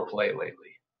poor play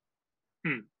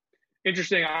lately.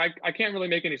 Interesting. I can't really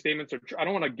make any statements, or I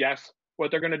don't want to guess what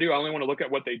they're going to do. I only want to look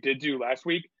at what they did do last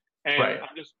week. And right.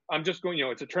 I'm just going,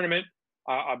 it's a tournament.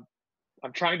 I'm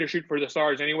trying to shoot for the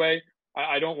stars anyway.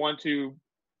 I don't want to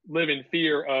live in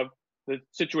fear of the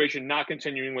situation not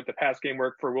continuing with the pass game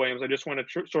work for Williams. I just want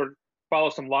to sort of follow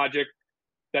some logic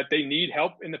that they need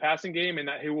help in the passing game, and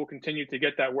that he will continue to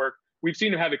get that work. We've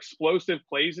seen him have explosive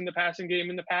plays in the passing game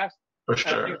in the past. For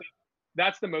sure. I think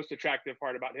that's the most attractive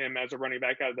part about him as a running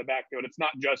back out of the backfield. It's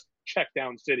not just check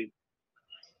down city.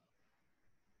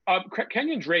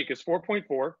 Kenyon Drake is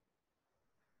 4.4.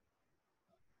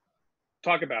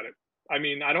 Talk about it. I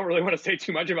mean, I don't really want to say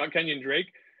too much about Kenyon Drake.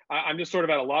 I'm just sort of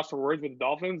at a loss for words with the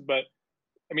Dolphins, but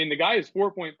I mean, the guy is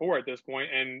 4.4 at this point,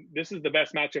 and this is the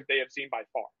best matchup they have seen by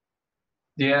far.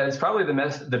 Yeah, it's probably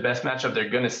the best matchup they're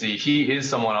going to see. He is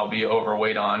someone I'll be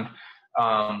overweight on.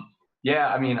 Yeah,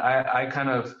 I mean,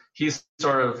 he's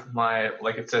sort of my,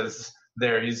 like it says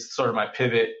there, he's sort of my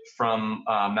pivot from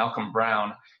Malcolm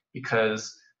Brown,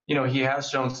 because, he has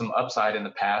shown some upside in the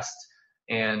past,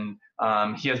 and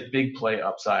he has big play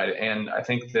upside. And I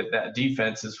think that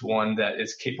defense is one that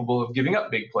is capable of giving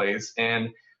up big plays. And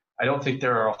I don't think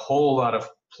there are a whole lot of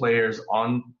players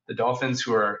on the Dolphins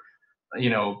who are,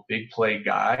 big play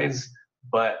guys,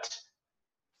 but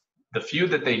the few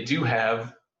that they do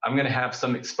have, I'm going to have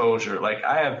some exposure. Like,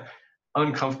 I have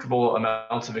uncomfortable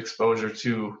amounts of exposure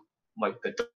to like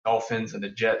the Dolphins and the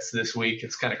Jets this week.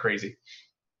 It's kind of crazy.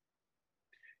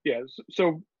 Yeah.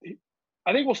 So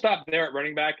I think we'll stop there at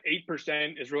running back.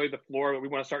 8% is really the floor that we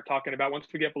want to start talking about. Once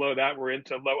we get below that, we're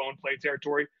into low owned play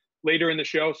territory. Later in the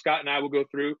show, Scott and I will go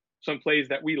through some plays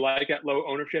that we like at low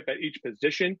ownership at each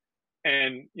position.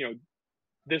 And,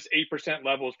 this 8%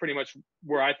 level is pretty much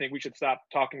where I think we should stop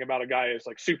talking about a guy as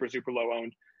like super, super low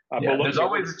owned. There's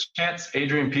always a chance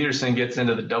Adrian Peterson gets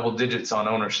into the double digits on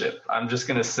ownership. I'm just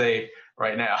going to say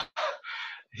right now,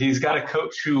 he's got a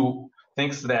coach who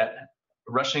thinks that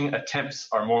rushing attempts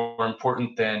are more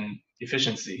important than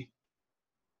efficiency.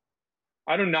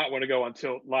 I do not want to go on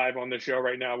tilt live on the show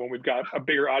right now when we've got a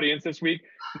bigger audience this week.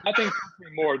 Nothing hurts me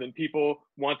more than people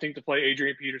wanting to play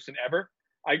Adrian Peterson ever.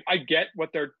 I get what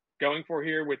they're going for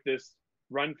here with this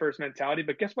run first mentality,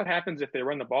 but guess what happens if they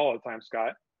run the ball all the time,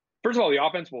 Scott? First of all, the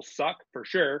offense will suck for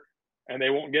sure, and they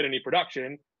won't get any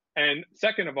production. And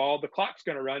second of all, the clock's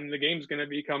going to run, and the game's going to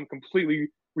become completely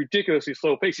ridiculously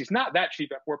slow pace. He's not that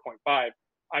cheap at 4.5.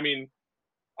 I mean,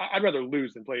 I'd rather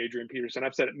lose than play Adrian Peterson.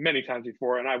 I've said it many times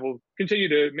before, and I will continue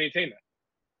to maintain that.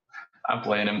 I'm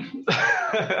playing him.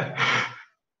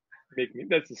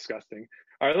 That's disgusting.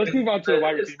 All right, let's move on to the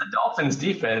wide receiver. It's the Dolphins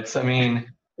defense. I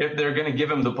mean, if they're going to give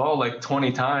him the ball like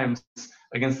 20 times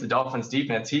against the Dolphins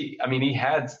defense, he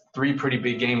had 3 pretty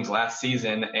big games last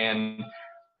season, and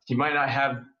he might not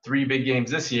have 3 big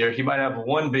games this year. He might have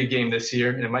 1 big game this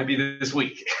year, and it might be this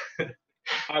week.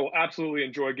 I will absolutely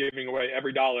enjoy giving away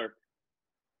every dollar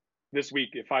this week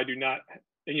if I do not,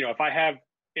 if I have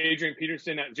Adrian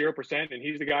Peterson at 0% and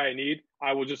he's the guy I need,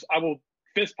 I will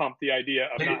fist pump the idea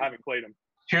of not having played him.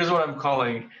 Here's what I'm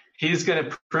calling. He's going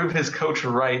to prove his coach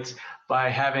right by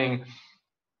having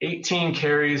 18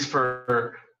 carries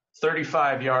for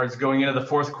 35 yards going into the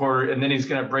fourth quarter, and then he's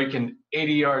going to break an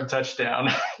 80-yard touchdown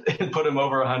and put him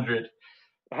over 100.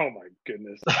 Oh my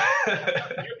goodness!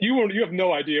 you have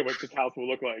no idea what this house will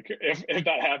look like if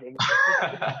that happens.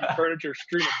 Furniture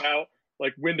strewn about,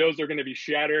 like windows are going to be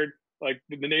shattered, like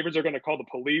the neighbors are going to call the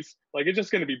police. Like it's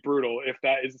just going to be brutal if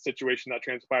that is the situation that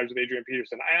transpires with Adrian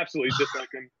Peterson. I absolutely dislike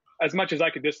him as much as I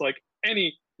could dislike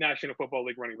any National Football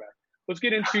League running back. Let's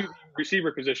get into the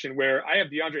receiver position where I have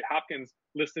DeAndre Hopkins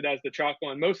listed as the chalk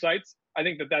on most sites. I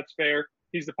think that that's fair.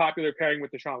 He's the popular pairing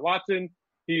with Deshaun Watson.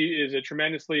 He is a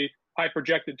tremendously high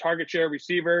projected target share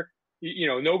receiver.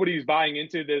 Nobody's buying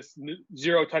into this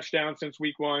 0 touchdown since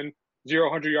week 1,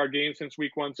 0 100-yard game since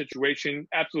week 1 situation.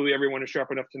 Absolutely everyone is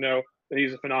sharp enough to know that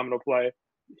he's a phenomenal play.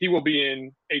 He will be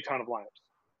in a ton of lineups.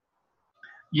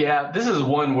 Yeah, this is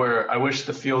one where I wish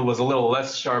the field was a little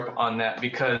less sharp on that,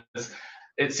 because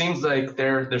it seems like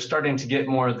they're starting to get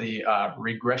more of the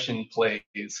regression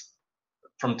plays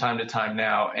from time to time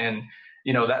now. And,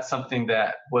 that's something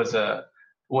that was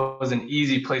an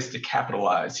easy place to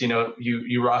capitalize.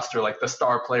 You roster like the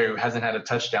star player who hasn't had a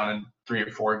touchdown in 3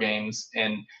 or 4 games,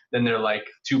 and then they're like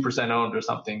 2% owned or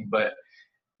something. But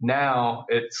now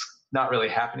it's not really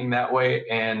happening that way.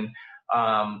 And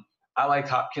I like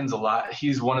Hopkins a lot.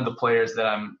 He's one of the players that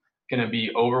I'm going to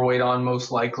be overweight on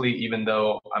most likely, even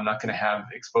though I'm not going to have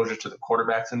exposure to the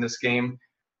quarterbacks in this game.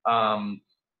 I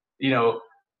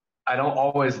don't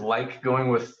always like going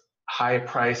with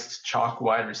high-priced chalk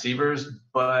wide receivers,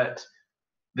 but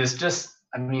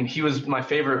he was my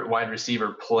favorite wide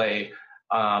receiver play,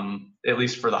 at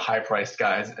least for the high-priced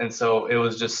guys. And so it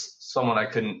was just someone I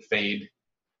couldn't fade.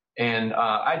 And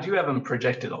I do have him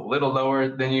projected a little lower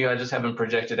than you. I just have him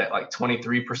projected at like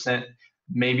 23%.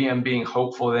 Maybe I'm being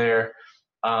hopeful there.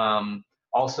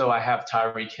 Also, I have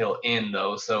Tyreek Hill in,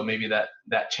 though, so maybe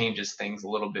that changes things a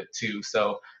little bit too.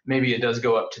 So maybe it does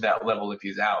go up to that level if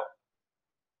he's out.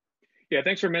 Yeah,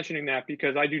 thanks for mentioning that,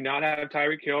 because I do not have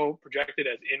Tyreek Hill projected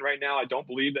as in right now. I don't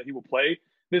believe that he will play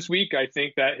this week. I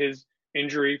think that his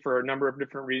injury, for a number of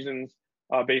different reasons,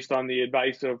 based on the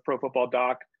advice of Pro Football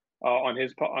Doc on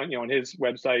his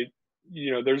website,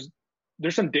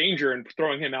 there's some danger in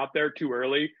throwing him out there too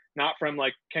early. Not from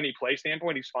like can he play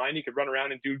standpoint, he's fine. He could run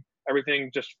around and do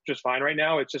everything just fine right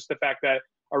now. It's just the fact that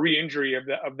a re-injury of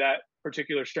that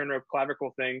particular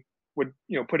sternoclavicle thing would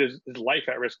put his life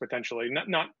at risk potentially.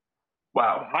 Not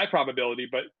wow, high probability,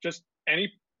 but just any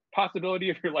possibility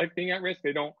of your life being at risk,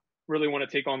 they don't really want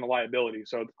to take on the liability.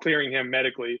 So clearing him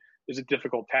medically is a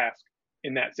difficult task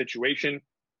in that situation.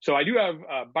 So I do have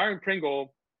Byron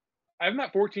Pringle. I have him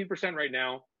at 14% right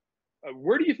now.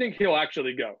 Where do you think he'll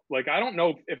actually go? Like, I don't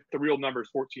know if the real number is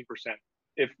 14%,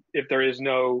 if there is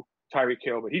no Tyreek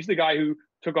Hill, but he's the guy who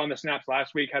took on the snaps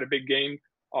last week, had a big game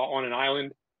on an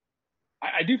island.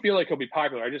 I do feel like he'll be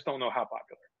popular. I just don't know how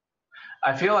popular.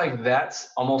 I feel like that's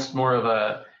almost more of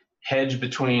a hedge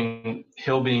between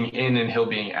Hill being in and Hill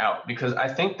being out, because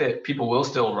I think that people will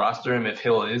still roster him if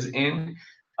Hill is in.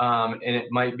 And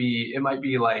it might be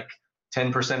like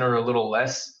 10% or a little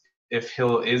less if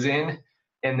Hill is in.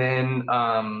 And then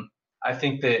I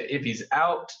think that if he's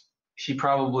out, he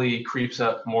probably creeps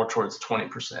up more towards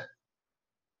 20%.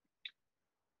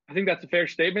 I think that's a fair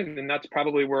statement, and that's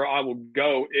probably where I will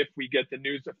go if we get the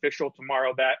news official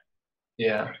tomorrow that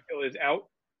Hill is out.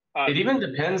 It even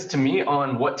depends to me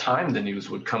on what time the news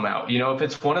would come out. If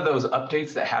it's one of those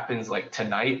updates that happens like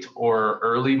tonight or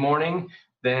early morning,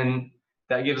 then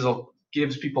that gives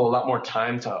gives people a lot more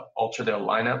time to alter their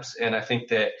lineups. And I think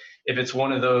that if it's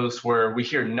one of those where we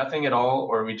hear nothing at all,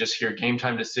 or we just hear game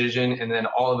time decision, and then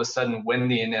all of a sudden when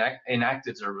the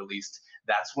inactives are released,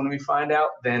 that's when we find out,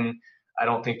 then I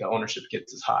don't think the ownership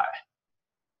gets as high.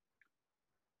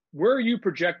 Where are you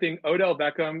projecting Odell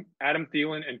Beckham, Adam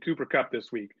Thielen, and Cooper Kupp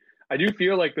this week? I do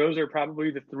feel like those are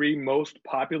probably the three most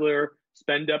popular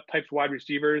spend-up types wide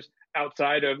receivers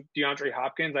outside of DeAndre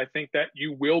Hopkins. I think that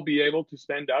you will be able to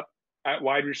spend up at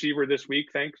wide receiver this week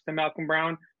thanks to Malcolm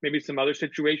Brown, maybe some other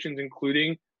situations,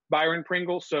 including Byron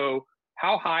Pringle. So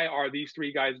how high are these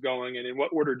three guys going, and in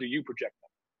what order do you project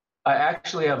them? I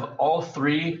actually have all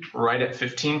three right at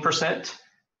 15%.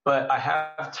 But I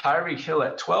have Tyreek Hill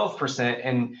at 12%,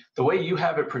 and the way you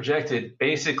have it projected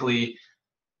basically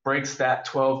breaks that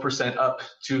 12% up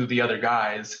to the other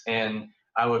guys, and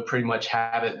I would pretty much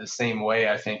have it the same way,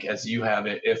 I think, as you have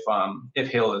it if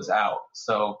Hill is out.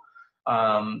 So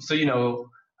I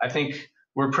think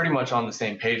we're pretty much on the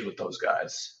same page with those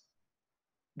guys.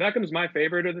 Beckham's my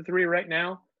favorite of the three right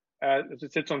now. As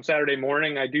it sits on Saturday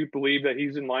morning, I do believe that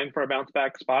he's in line for a bounce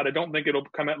back spot. I don't think it'll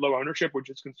come at low ownership,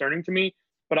 which is concerning to me.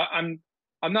 But I'm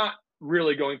not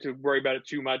really going to worry about it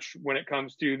too much when it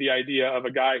comes to the idea of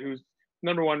a guy who's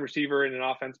number one receiver in an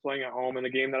offense playing at home in a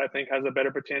game that I think has a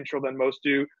better potential than most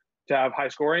do to have high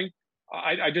scoring.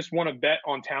 I just want to bet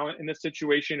on talent in this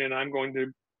situation, and I'm going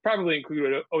to probably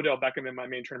include Odell Beckham in my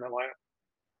main tournament lineup.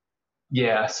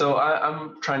 Yeah, so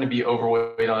I'm trying to be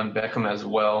overweight on Beckham as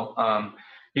well.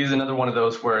 He's another one of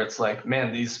those where it's like,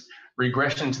 man, these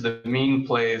regression to the mean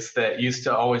plays that used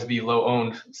to always be low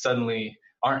owned suddenly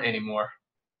aren't anymore.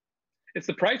 It's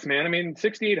the price, man. I mean,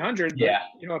 6,800. Yeah.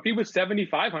 But, if he was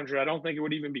 7,500, I don't think it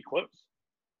would even be close.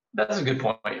 That's a good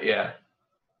point. Yeah.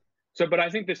 So, but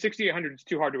I think the 6,800 is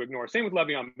too hard to ignore. Same with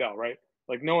Le'Veon Bell, right?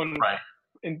 Like no one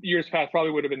in years past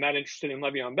probably would have been that interested in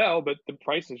Le'Veon Bell, but the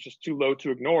price is just too low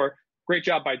to ignore. Great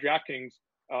job by DraftKings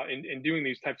in doing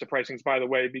these types of pricings, by the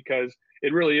way, because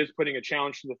it really is putting a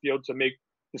challenge to the field to make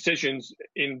decisions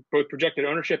in both projected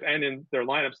ownership and in their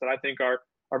lineups that I think are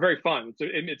very fun.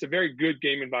 It's a very good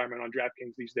game environment on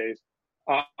DraftKings these days.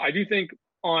 I do think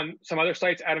on some other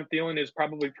sites, Adam Thielen is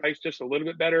probably priced just a little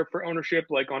bit better for ownership,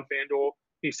 like on FanDuel,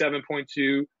 he's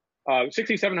 7.2.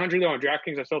 6,700 though on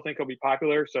DraftKings, I still think he'll be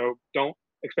popular, so don't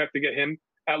expect to get him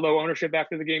at low ownership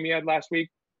after the game he had last week.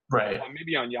 Right.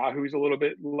 Maybe on Yahoo he's a little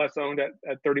bit less owned at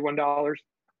 $31.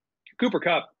 Cooper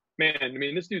Kupp, man, I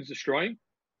mean, this dude's destroying.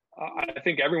 I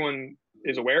think everyone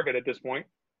is aware of it at this point.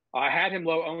 I had him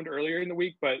low owned earlier in the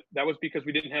week, but that was because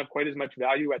we didn't have quite as much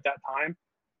value at that time.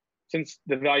 Since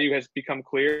the value has become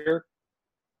clear,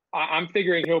 I'm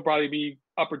figuring he'll probably be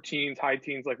upper teens, high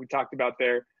teens, like we talked about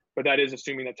there. But that is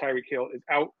assuming that Tyreek Hill is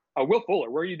out. Will Fuller,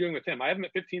 where are you doing with him? I have him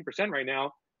at 15% right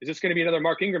now. Is this going to be another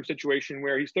Mark Ingram situation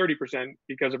where he's 30%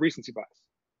 because of recency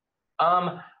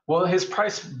bias? Well, his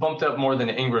price bumped up more than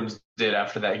Ingram's did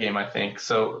after that game, I think.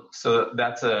 So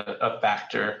that's a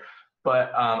factor.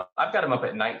 But I've got him up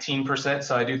at 19%,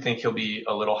 so I do think he'll be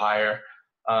a little higher.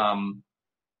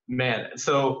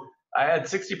 So I had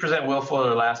 60% Will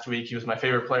Fuller last week. He was my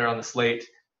favorite player on the slate.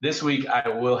 This week, I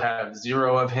will have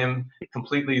 0 of him,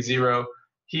 completely 0.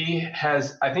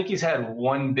 I think he's had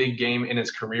one big game in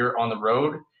his career on the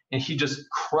road, and he just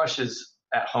crushes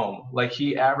at home. Like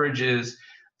he averages,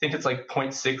 I think it's like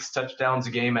 0.6 touchdowns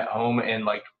a game at home and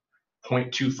like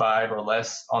 0.25 or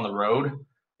less on the road.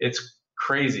 It's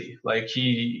crazy. Like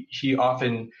he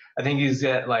often, I think he's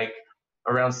at like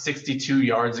around 62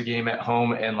 yards a game at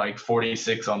home and like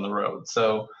 46 on the road.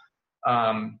 So,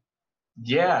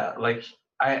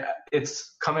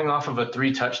 it's coming off of a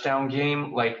 3 touchdown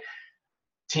game. Like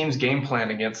teams game plan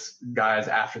against guys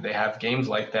after they have games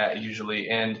like that usually.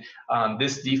 And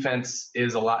this defense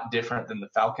is a lot different than the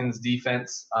Falcons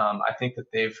defense. I think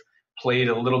that they've played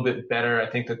a little bit better. I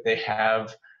think that they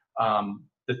have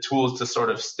the tools to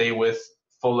sort of stay with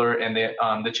Fuller, and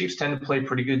the Chiefs tend to play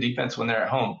pretty good defense when they're at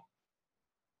home.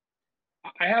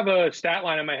 I have a stat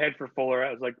line in my head for Fuller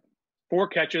as like 4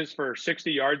 catches for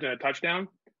 60 yards and a touchdown,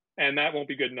 and that won't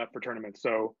be good enough for tournaments.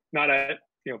 So not at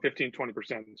 15,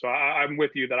 20%. So I'm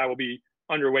with you that I will be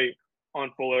underweight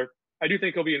on Fuller. I do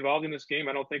think he'll be involved in this game.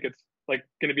 I don't think it's like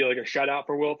going to be like a shutout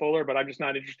for Will Fuller, but I'm just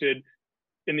not interested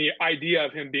in the idea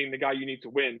of him being the guy you need to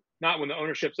win. Not when the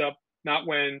ownership's up, not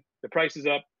when the price is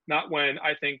up, not when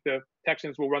I think the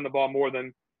Texans will run the ball more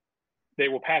than they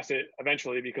will pass it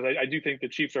eventually, because I do think the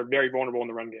Chiefs are very vulnerable in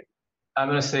the run game. I'm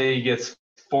going to say he gets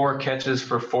 4 catches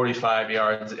for 45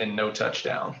 yards and no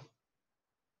touchdown.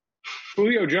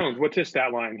 Julio Jones, what's his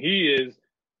stat line? He is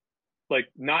like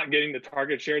not getting the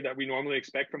target share that we normally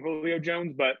expect from Julio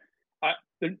Jones, but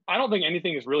I don't think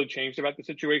anything has really changed about the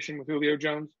situation with Julio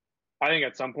Jones. I think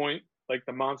at some point, like,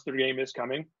 the monster game is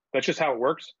coming. That's just how it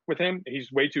works with him.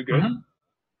 He's way too good. Mm-hmm.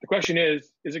 The question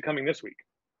is it coming this week?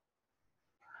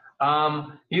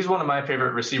 He's one of my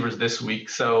favorite receivers this week,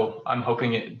 so I'm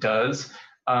hoping it does.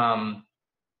 I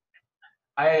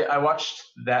watched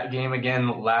that game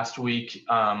again last week,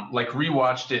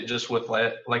 rewatched it just with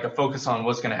like a focus on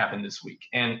what's going to happen this week.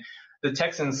 And the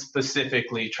Texans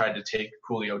specifically tried to take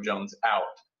Julio Jones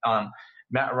out.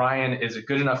 Matt Ryan is a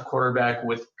good enough quarterback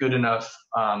with good enough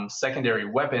secondary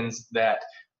weapons that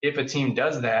if a team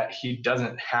does that, he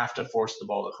doesn't have to force the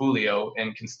ball to Julio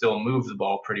and can still move the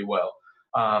ball pretty well.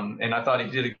 And I thought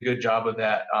he did a good job of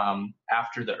that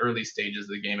after the early stages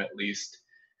of the game, at least.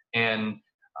 And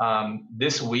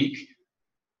this week,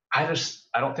 I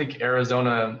don't think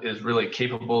Arizona is really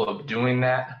capable of doing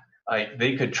that. Like,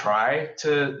 they could try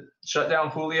to shut down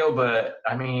Julio, but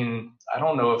I mean, I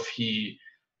don't know if he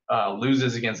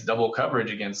loses against double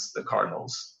coverage against the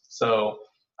Cardinals. So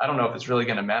I don't know if it's really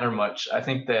going to matter much. I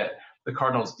think that the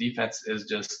Cardinals defense is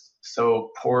just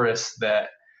so porous that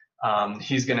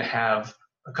he's going to have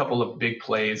a couple of big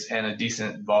plays and a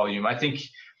decent volume. I think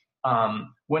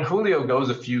when Julio goes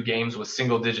a few games with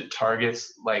single-digit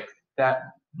targets, like, that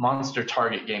monster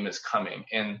target game is coming,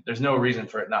 and there's no reason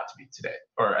for it not to be today,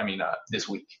 this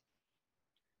week.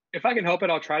 If I can help it,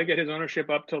 I'll try to get his ownership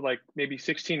up to like maybe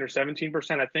 16 or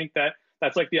 17%. I think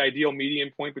that's like the ideal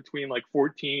median point between like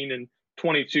 14 and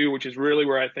 22, which is really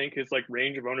where I think his like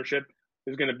range of ownership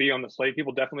is going to be on the slate.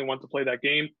 People definitely want to play that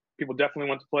game. People definitely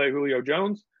want to play Julio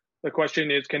Jones. The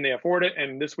question is, can they afford it?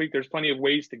 And this week, there's plenty of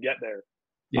ways to get there.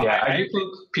 Yeah, I do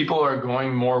think people are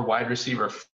going more wide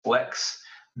receiver flex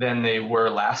than they were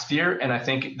last year, and I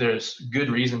think there's good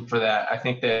reason for that. I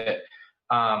think that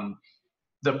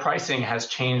the pricing has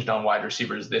changed on wide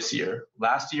receivers this year.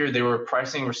 Last year, they were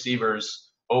pricing receivers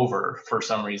over for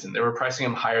some reason. They were pricing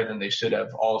them higher than they should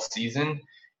have all season,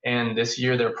 and this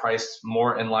year they're priced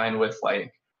more in line with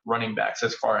like running backs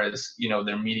as far as, you know,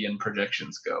 their median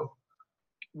projections go.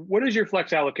 What is your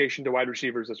flex allocation to wide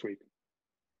receivers this week?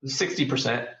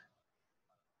 60%.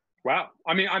 Wow.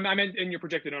 I mean, I meant in your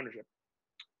projected ownership.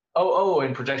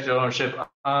 In projected ownership.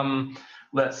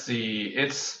 Let's see.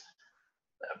 It's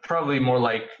probably more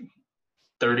like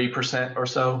 30% or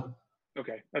so.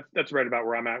 Okay. That's right about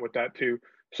where I'm at with that too.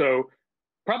 So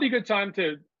probably a good time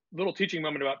to little teaching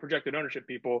moment about projected ownership,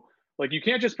 people. Like, you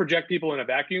can't just project people in a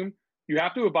vacuum. You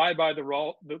have to abide by the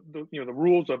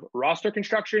rules of roster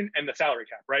construction and the salary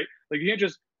cap, right? Like, you can't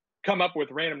just come up with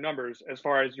random numbers as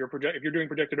far as if you're doing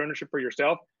projected ownership for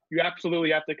yourself. You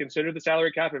absolutely have to consider the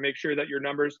salary cap and make sure that your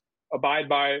numbers abide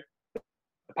by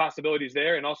the possibilities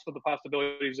there, and also the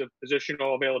possibilities of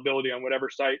positional availability on whatever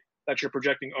site that you're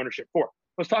projecting ownership for.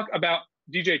 Let's talk about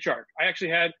DJ Chark. I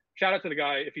actually had, shout out to the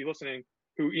guy, if he's listening,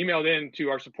 who emailed in to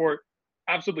our support,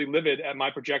 absolutely livid at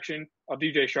my projection of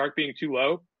DJ Chark being too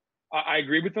low. I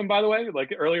agree with him, by the way.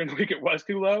 Like, earlier in the week, it was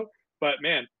too low. But,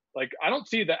 man, like, I don't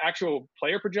see the actual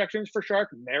player projections for Chark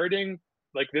meriting,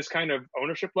 like, this kind of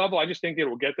ownership level. I just think it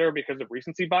will get there because of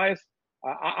recency bias.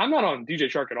 I'm not on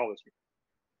DJ Chark at all this week.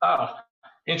 Oh,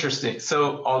 interesting.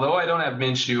 So, although I don't have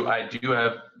Minshew, I do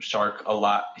have Chark a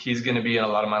lot. He's going to be in a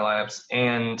lot of my lineups.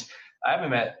 And I have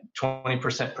him at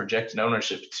 20% projected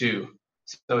ownership, too.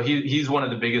 So, he's one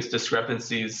of the biggest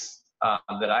discrepancies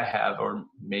that I have, or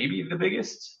maybe the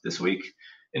biggest this week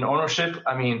in ownership.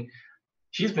 I mean,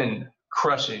 he's been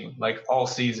crushing like all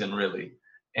season, really.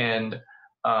 And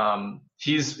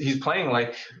he's playing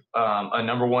like a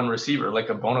number one receiver, like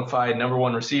a bona fide number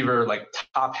one receiver, like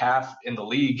top half in the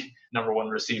league number one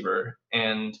receiver.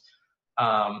 And,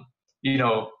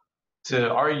 to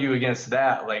argue against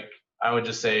that, like, I would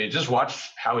just say, just watch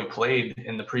how he played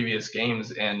in the previous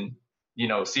games and,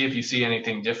 see if you see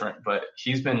anything different. But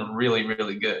he's been really,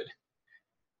 really good.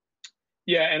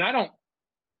 Yeah, and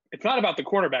it's not about the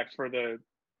quarterbacks for the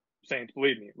Saints,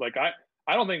 believe me. Like,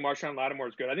 I don't think Marshawn Lattimore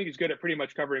is good. I think he's good at pretty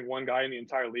much covering one guy in the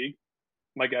entire league,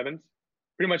 Mike Evans.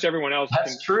 Pretty much everyone else.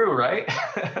 That's true, right?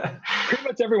 Pretty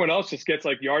much everyone else just gets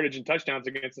like yardage and touchdowns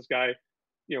against this guy,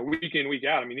 week in, week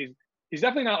out. I mean, he's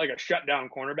definitely not like a shutdown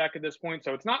cornerback at this point.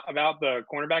 So it's not about the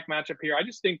cornerback matchup here. I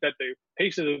just think that the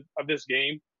pace of this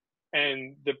game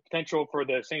and the potential for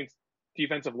the Saints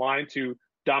defensive line to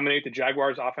dominate the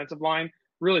Jaguars offensive line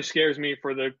really scares me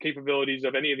for the capabilities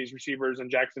of any of these receivers in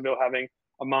Jacksonville having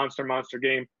a monster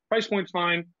game. Price point's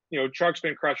fine. Chark's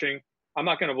been crushing. I'm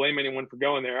not going to blame anyone for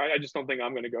going there. I just don't think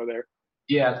I'm going to go there.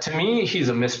 Yeah, to me, he's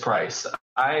a misprice.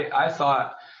 I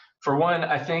thought, for one,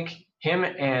 I think him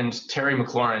and Terry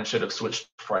McLaurin should have switched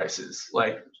prices.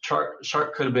 Like,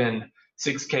 Chark could have been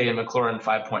 6K and McLaurin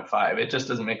 5.5. It just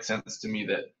doesn't make sense to me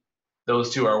that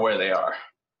those two are where they are.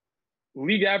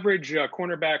 League average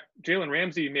cornerback Jalen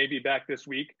Ramsey may be back this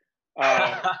week.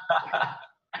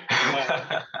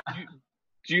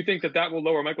 Do you think that will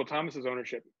lower Michael Thomas's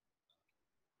ownership?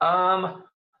 I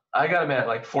got him at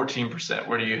like 14%.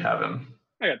 Where do you have him?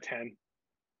 I got 10.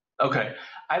 Okay.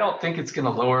 I don't think it's going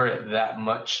to lower it that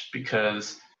much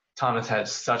because Thomas had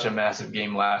such a massive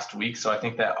game last week. So I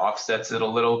think that offsets it a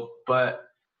little, but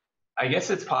I guess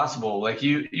it's possible. Like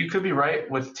you could be right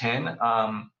with 10.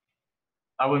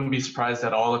 I wouldn't be surprised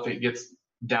at all if it gets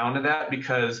down to that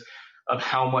because of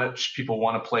how much people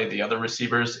want to play the other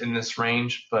receivers in this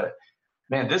range. But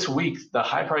man, this week, the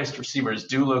high-priced receivers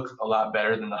do look a lot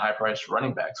better than the high-priced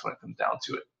running backs when it comes down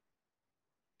to it.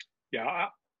 Yeah,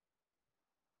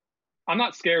 I'm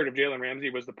not scared of Jalen Ramsey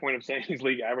was the point of saying he's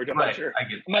league average. I'm not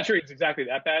sure he's exactly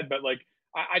that bad, but like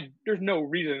there's no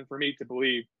reason for me to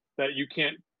believe that you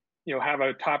can't, have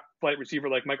a top flight receiver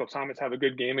like Michael Thomas have a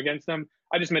good game against them.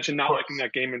 I just mentioned not liking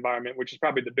that game environment, which is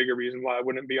probably the bigger reason why I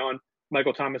wouldn't be on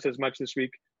Michael Thomas as much this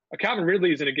week. Calvin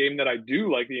Ridley is in a game that I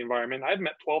do like the environment. I have him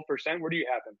at 12%. Where do you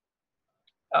have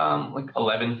him? Like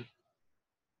 11.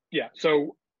 Yeah.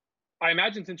 So I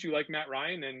imagine since you like Matt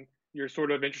Ryan and you're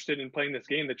sort of interested in playing this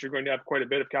game that you're going to have quite a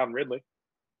bit of Calvin Ridley.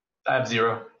 I have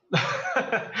 0.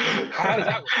 How does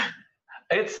that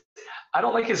work? I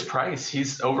don't like his price.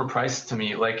 He's overpriced to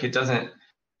me. Like it doesn't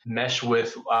mesh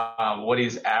with what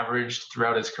he's averaged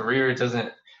throughout his career. It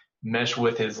doesn't mesh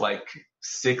with his like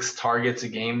 6 targets a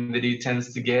game that he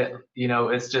tends to get.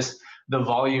 It's just the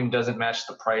volume doesn't match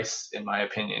the price in my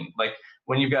opinion. Like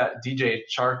when you've got DJ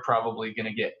Chark probably going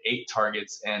to get 8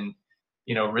 targets and,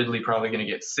 Ridley probably going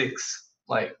to get 6,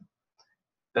 like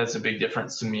that's a big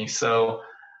difference to me. So,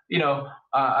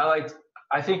 I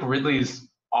think Ridley's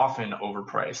often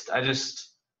overpriced.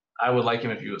 I would like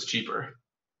him if he was cheaper.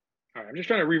 All right, I'm just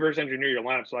trying to reverse engineer your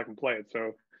lineup so I can play it.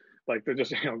 So like they're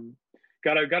just,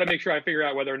 Gotta make sure I figure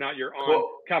out whether or not you're on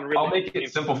Calvin Ridley. I'll make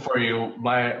it simple for you.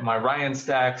 My Ryan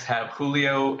stacks have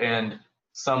Julio and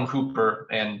some Hooper,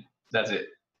 and that's it.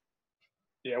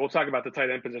 Yeah, we'll talk about the tight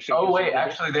end position. Oh wait,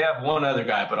 actually they have one other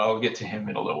guy, but I'll get to him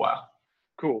in a little while.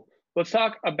 Cool. Let's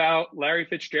talk about Larry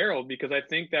Fitzgerald because I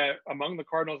think that among the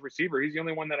Cardinals receiver, he's the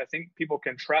only one that I think people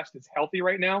can trust is healthy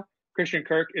right now. Christian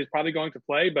Kirk is probably going to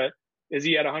play, but is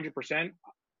he at 100%?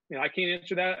 I can't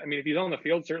answer that. I mean, if he's on the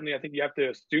field, certainly I think you have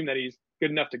to assume that he's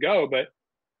good enough to go. But,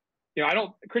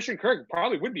 Christian Kirk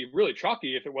probably would be really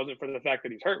chalky if it wasn't for the fact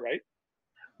that he's hurt, right?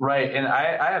 Right. And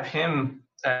I have him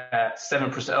at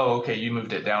 7%. Oh, okay. You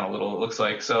moved it down a little, it looks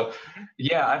like. So,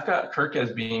 yeah, I've got Kirk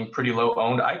as being pretty low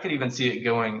owned. I could even see it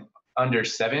going under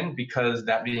 7 because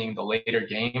that being the later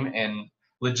game and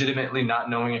legitimately not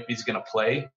knowing if he's going to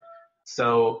play.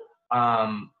 So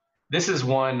this is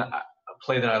one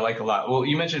play that I like a lot. Well,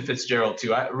 you mentioned Fitzgerald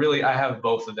too. I have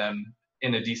both of them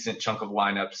in a decent chunk of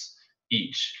lineups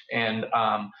each. And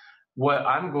what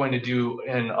I'm going to do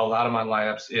in a lot of my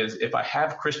lineups is if I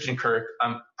have Christian Kirk,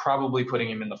 I'm probably putting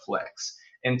him in the flex.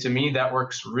 And to me, that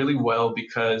works really well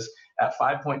because at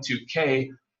 5.2K,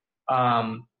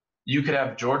 you could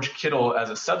have George Kittle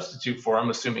as a substitute for him,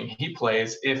 assuming he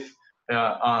plays if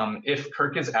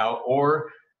Kirk is out, or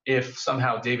if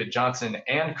somehow David Johnson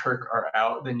and Kirk are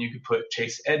out, then you could put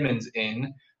Chase Edmonds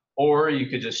in, or you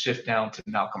could just shift down to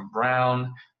Malcolm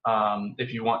Brown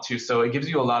if you want to. So it gives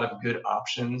you a lot of good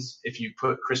options if you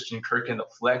put Christian Kirk in the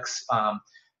flex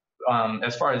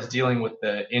as far as dealing with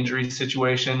the injury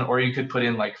situation, or you could put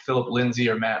in like Philip Lindsay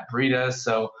or Matt Breida.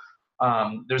 So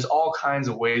there's all kinds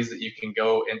of ways that you can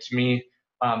go. And to me,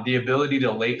 the ability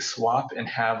to late swap and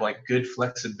have like good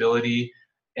flexibility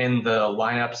in the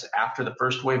lineups after the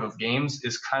first wave of games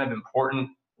is kind of important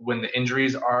when the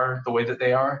injuries are the way that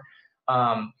they are.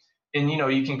 And,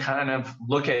 you can kind of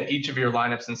look at each of your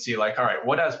lineups and see like, all right,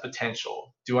 what has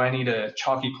potential? Do I need a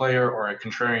chalky player or a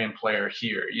contrarian player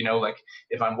here? Like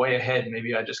if I'm way ahead,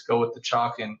 maybe I just go with the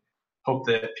chalk and hope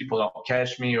that people don't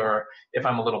catch me. Or if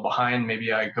I'm a little behind,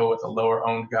 maybe I go with a lower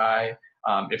owned guy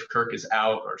if Kirk is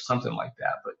out or something like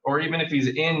that. Or even if he's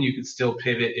in, you could still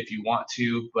pivot if you want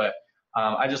to. But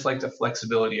I just like the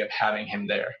flexibility of having him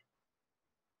there.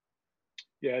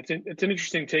 Yeah, it's an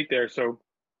interesting take there. So,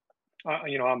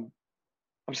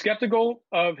 I'm skeptical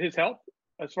of his health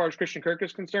as far as Christian Kirk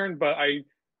is concerned, but I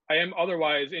am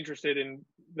otherwise interested in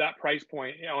that price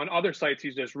point. On other sites,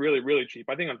 he's just really, really cheap.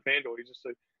 I think on FanDuel, he's just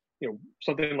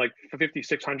something like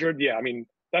 5,600. Yeah, I mean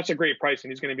that's a great price,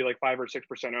 and he's going to be like 5 or 6%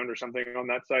 owned or something on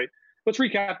that site. Let's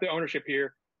recap the ownership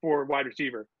here for wide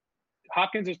receiver.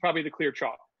 Hopkins is probably the clear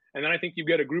chalk. And then I think you've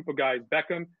got a group of guys,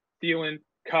 Beckham, Thielen,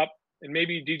 Kupp, and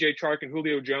maybe DJ Chark and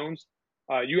Julio Jones.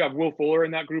 You have Will Fuller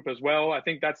in that group as well. I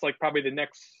think that's like probably the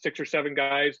next 6 or 7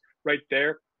 guys right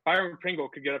there. Byron Pringle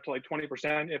could get up to like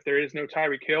 20% if there is no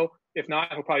Tyreek Hill. If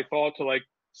not, he'll probably fall to like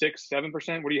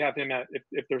 6-7%. What do you have him at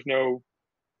if there's no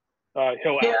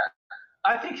Hill out? Yeah,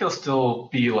 I think he'll still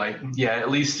be like, at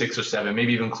least 6 or 7,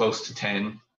 maybe even close to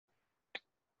 10.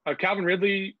 Calvin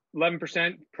Ridley,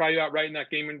 11%, probably out right in that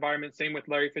game environment. Same with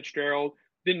Larry Fitzgerald.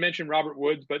 Didn't mention Robert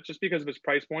Woods, but just because of his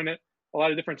price point at a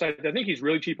lot of different sites, I think he's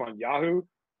really cheap on Yahoo.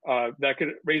 That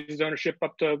could raise his ownership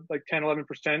up to like 10,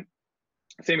 11%.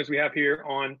 Same as we have here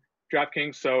on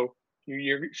DraftKings. So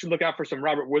you should look out for some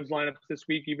Robert Woods lineups this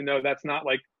week, even though that's not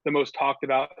like the most talked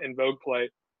about in vogue play.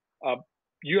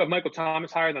 You have Michael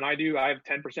Thomas higher than I do. I have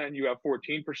 10%. You have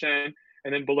 14%.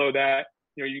 And then below that,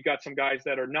 you got some guys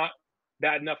that are not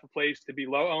bad enough a place to be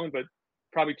low owned, but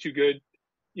probably too good,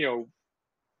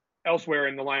 elsewhere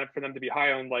in the lineup for them to be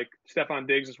high owned. Like Stephon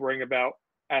Diggs is worrying about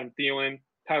Adam Thielen,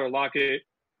 Tyler Lockett,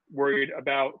 worried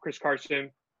about Chris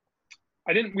Carson.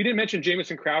 We didn't mention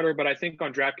Jamison Crowder, but I think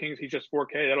on DraftKings, he's just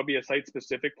 4K. That'll be a site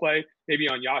specific play. Maybe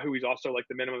on Yahoo, he's also like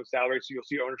the minimum salary. So you'll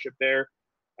see ownership there.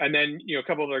 And then, a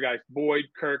couple of other guys, Boyd,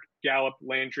 Kirk, Gallup,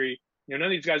 Landry. None of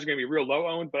these guys are going to be real low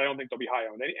owned, but I don't think they'll be high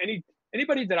owned.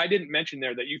 Anybody that I didn't mention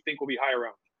there that you think will be higher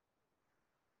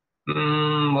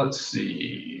owned? Let's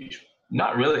see.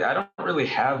 Not really. I don't really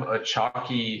have a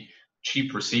chalky,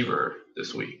 cheap receiver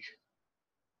this week.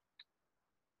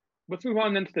 Let's move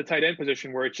on then to the tight end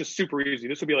position where it's just super easy.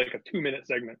 This will be like a 2-minute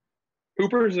segment.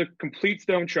 Hooper is a complete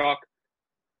stone chalk.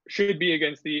 Should be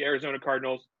against the Arizona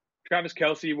Cardinals. Travis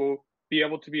Kelce will be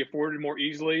able to be afforded more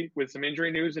easily with some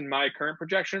injury news in my current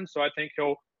projections. So I think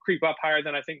he'll creep up higher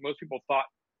than I think most people thought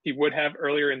he would have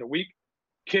earlier in the week.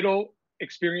 Kittle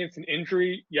experienced an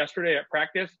injury yesterday at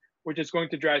practice, which is going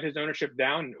to drive his ownership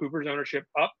down and Hooper's ownership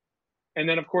up. And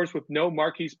then, of course, with no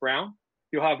Marquise Brown,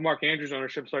 you'll have Mark Andrews'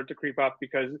 ownership start to creep up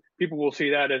because people will see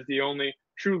that as the only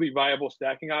truly viable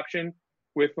stacking option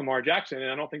with Lamar Jackson. And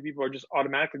I don't think people are just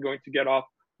automatically going to get off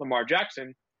Lamar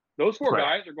Jackson. Those 4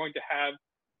 guys are going to have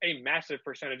a massive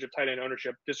percentage of tight end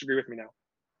ownership. Disagree with me now.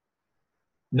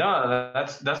 No,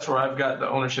 that's where I've got the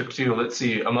ownership too. Let's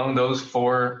see. Among those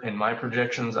 4 in my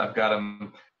projections, I've got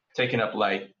them taking up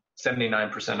like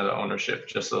 79% of the ownership,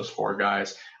 just those 4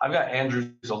 guys. I've got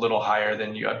Andrews a little higher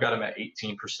than you. I've got him at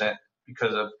 18%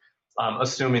 because of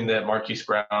assuming that Marquise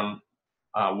Brown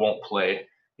won't play.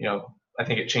 I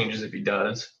think it changes if he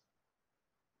does.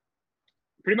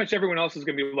 Pretty much everyone else is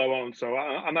going to be low owned, so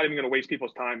I'm not even going to waste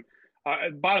people's time.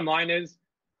 Bottom line is,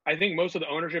 I think most of the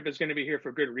ownership is going to be here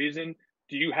for good reason.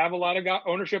 Do you have a lot of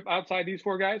ownership outside these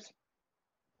 4 guys?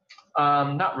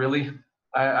 Not really.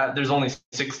 There's only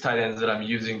 6 tight ends that I'm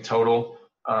using total.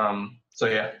 So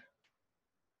yeah.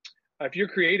 If you're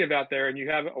creative out there and you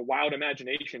have a wild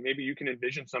imagination, maybe you can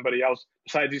envision somebody else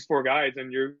besides these 4 guys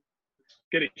and you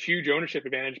get a huge ownership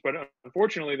advantage. But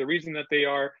unfortunately, the reason that they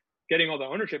are getting all the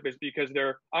ownership is because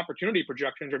their opportunity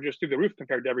projections are just through the roof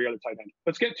compared to every other tight end.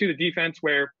 Let's get to the defense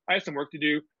where I have some work to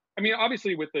do. I mean,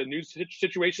 obviously with the news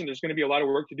situation, there's going to be a lot of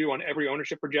work to do on every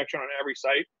ownership projection on every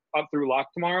site up through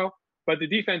lock tomorrow. But the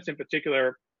defense in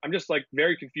particular, I'm just like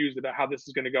very confused about how this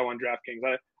is going to go on DraftKings.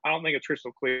 I don't think it's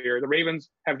crystal clear. The Ravens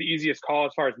have the easiest call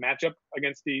as far as matchup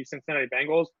against the Cincinnati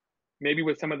Bengals. Maybe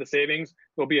with some of the savings,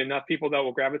 there'll be enough people that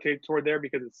will gravitate toward there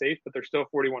because it's safe, but they're still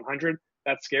 4,100.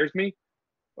 That scares me.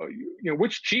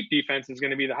 Which cheap defense is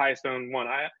going to be the highest owned one?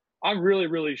 I'm really,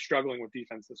 really struggling with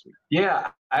defense this week. Yeah,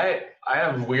 I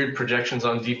have weird projections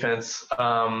on defense.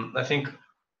 I think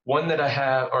one that I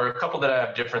have, or a couple that I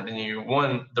have different than you.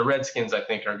 One, the Redskins, I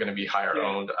think, are going to be higher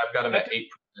owned. I've got them at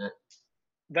 8%.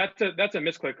 That's a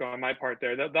misclick on my part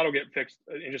there. That'll get fixed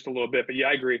in just a little bit. But yeah,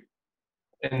 I agree.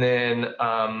 And then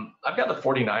I've got the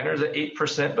 49ers at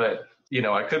 8%, but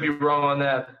I could be wrong on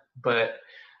that. But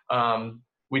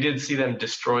we did see them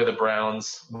destroy the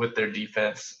Browns with their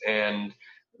defense. And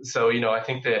so, I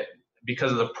think that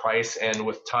because of the price and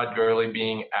with Todd Gurley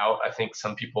being out, I think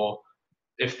some people,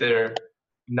 if they're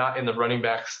not in the running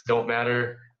backs don't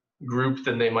matter group,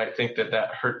 then they might think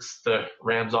that hurts the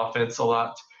Rams offense a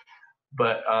lot.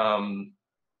 But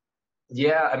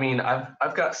yeah, I mean,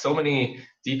 I've got so many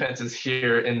defenses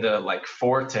here in the like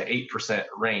 4 to 8%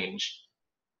 range.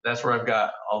 That's where I've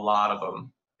got a lot of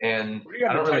them. And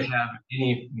I don't really have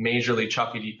any majorly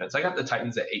chalky defense. I got the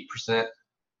Titans at 8%.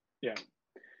 Yeah.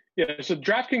 So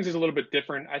DraftKings is a little bit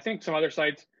different. I think some other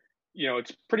sites,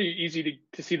 it's pretty easy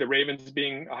to see the Ravens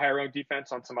being a higher owned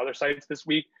defense on some other sites this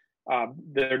week.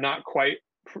 They're not quite,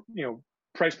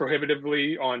 price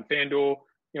prohibitively on FanDuel.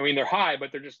 They're high, but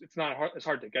it's not as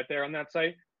hard to get there on that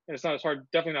site. And it's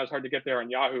definitely not as hard to get there on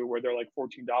Yahoo where they're like $14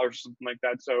 or something like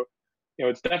that. So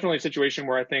it's definitely a situation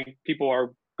where I think people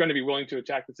are going to be willing to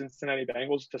attack the Cincinnati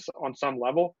Bengals on some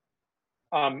level.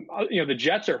 The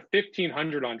Jets are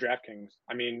 1,500 on DraftKings.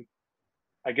 I mean,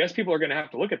 I guess people are going to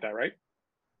have to look at that, right?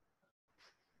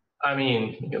 I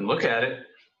mean, you can look at it.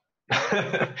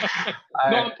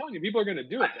 I'm telling you, people are going to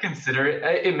do it. Consider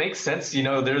it. It makes sense.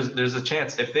 There's a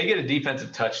chance if they get a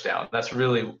defensive touchdown. That's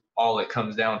really all it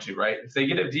comes down to, right? If they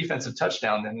get a defensive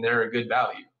touchdown, then they're a good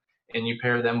value. And you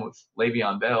pair them with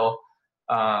Le'Veon Bell.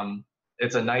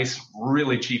 It's a nice,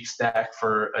 really cheap stack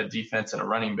for a defense and a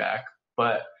running back.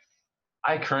 But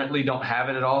I currently don't have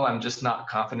it at all. I'm just not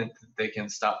confident that they can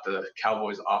stop the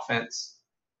Cowboys offense.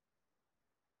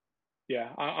 Yeah,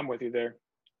 I'm with you there.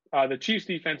 The Chiefs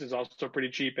defense is also pretty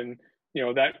cheap, and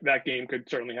that game could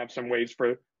certainly have some ways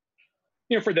for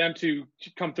them to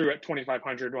come through at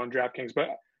 2,500 on DraftKings.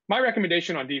 But my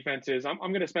recommendation on defense is I'm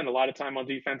going to spend a lot of time on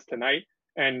defense tonight,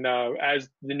 and as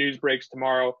the news breaks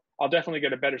tomorrow, I'll definitely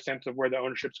get a better sense of where the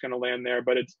ownership's going to land there.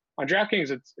 But it's on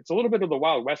DraftKings, it's a little bit of the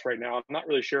Wild West right now. I'm not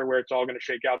really sure where it's all going to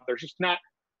shake out. There's just not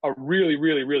a really,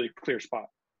 really, really clear spot.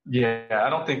 Yeah, I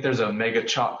don't think there's a mega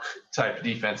chalk type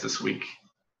defense this week.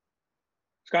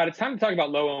 Scott, it's time to talk about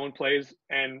low-owned plays,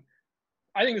 and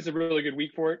I think this is a really good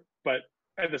week for it. But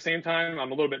at the same time,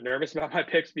 I'm a little bit nervous about my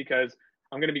picks because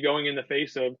I'm going to be going in the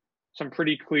face of some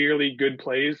pretty clearly good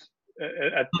plays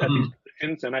at these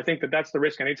positions, and I think that that's the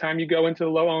risk anytime you go into the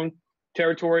low-owned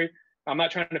territory. I'm not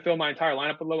trying to fill my entire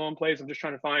lineup with low-owned plays. I'm just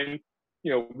trying to find,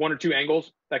 one or two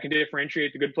angles that can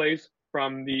differentiate the good plays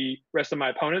from the rest of my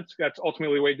opponents. That's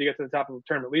ultimately the way to get to the top of the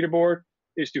tournament leaderboard,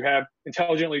 is to have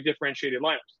intelligently differentiated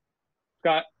lineups.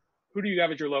 Scott, who do you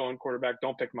have as your low-owned quarterback?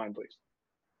 Don't pick mine, please.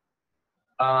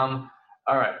 All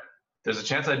right. There's a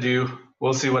chance I do.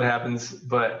 We'll see what happens.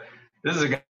 But this is a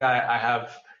guy I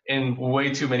have in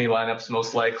way too many lineups,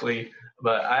 most likely.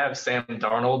 But I have Sam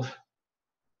Darnold.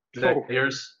 Is that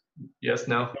yours? Yes,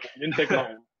 no? Didn't pick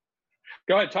mine.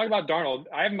 Go ahead. Talk about Darnold.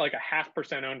 I have him like a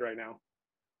 0.5% owned right now.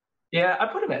 Yeah, I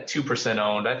put him at 2%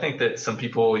 owned. I think that some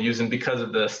people use him because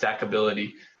of the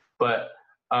stackability. But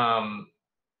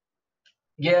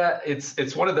yeah,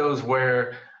 it's one of those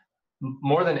where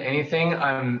more than anything,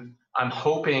 I'm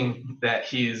hoping that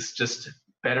he's just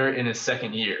better in his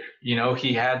second year.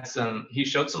 He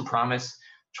showed some promise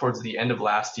towards the end of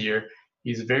last year.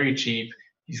 He's very cheap.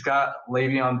 He's got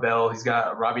Le'Veon Bell. He's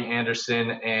got Robbie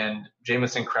Anderson and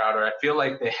Jamison Crowder. I feel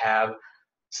like they have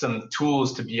some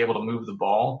tools to be able to move the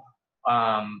ball.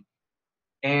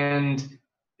 And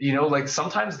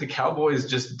sometimes the Cowboys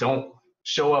just don't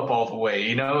show up all the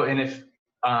way, and if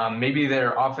maybe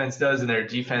their offense does and their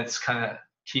defense kind of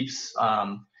keeps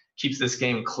this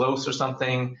game close or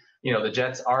something. The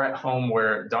Jets are at home,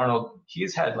 where Darnold,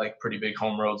 he's had like pretty big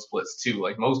home road splits too.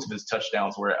 Like most of his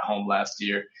touchdowns were at home last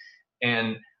year.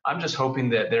 And I'm just hoping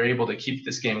that they're able to keep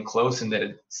this game close and that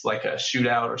it's like a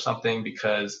shootout or something,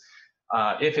 because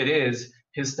if it is,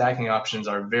 his stacking options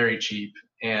are very cheap,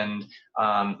 and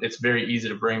it's very easy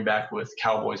to bring back with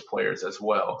Cowboys players as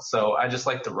well. So I just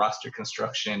like the roster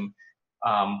construction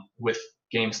with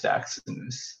game stacks in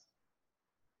this.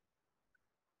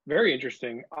 Very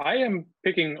interesting. I am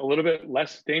picking a little bit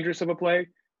less dangerous of a play,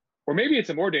 or maybe it's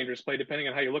a more dangerous play depending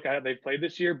on how you look at it. They've played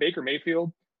this year. Baker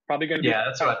Mayfield probably going to be. Yeah,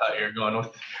 that's what I thought you were going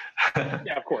with.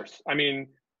 Yeah, of course. I mean,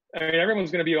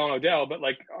 everyone's going to be on Odell, but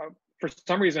for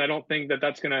some reason, I don't think that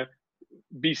that's going to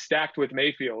be stacked with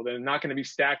Mayfield and not going to be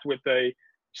stacked with a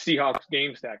Seahawks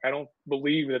game stack. I don't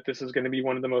believe that this is going to be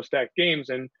one of the most stacked games.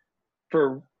 And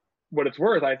for what it's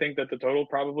worth, I think that the total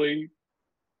probably,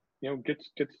 gets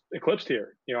eclipsed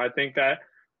here. I think that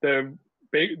the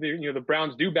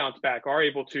Browns do bounce back, are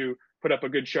able to put up a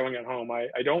good showing at home.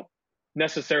 I don't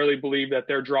necessarily believe that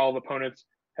their draw of opponents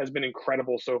has been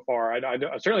incredible so far. I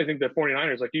certainly think the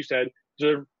 49ers, like you said,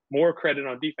 deserve more credit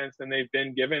on defense than they've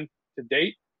been given to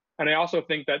date. And I also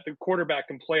think that the quarterback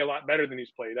can play a lot better than he's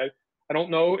played. I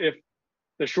don't know if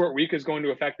the short week is going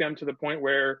to affect them to the point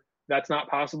where that's not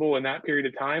possible in that period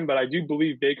of time, but I do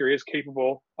believe Baker is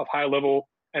capable of high-level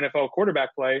NFL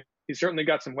quarterback play. He's certainly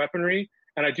got some weaponry,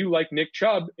 and I do like Nick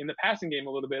Chubb in the passing game a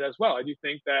little bit as well. I do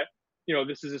think that,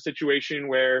 this is a situation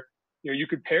where, you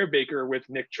could pair Baker with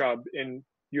Nick Chubb in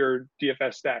your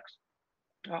DFS stacks.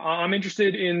 I'm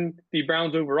interested in the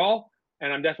Browns overall,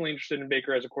 and I'm definitely interested in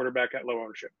Baker as a quarterback at low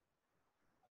ownership.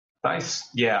 Nice.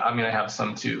 Yeah, I'm going to have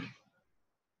some too.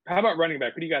 How about running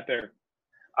back? What do you got there?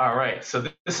 All right. So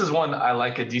this is one I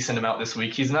like a decent amount this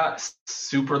week. He's not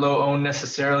super low owned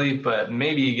necessarily, but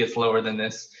maybe he gets lower than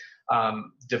this.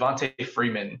 Devontae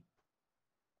Freeman.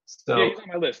 So yeah, he's on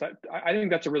my list. I think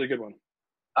that's a really good one.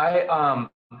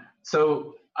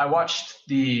 So I watched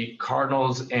the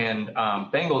Cardinals and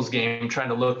Bengals game, trying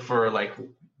to look for like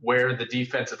where the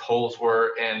defensive holes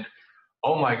were, and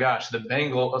oh my gosh,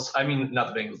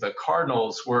 the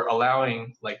Cardinals were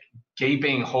allowing like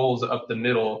gaping holes up the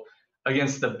middle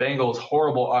against the Bengals'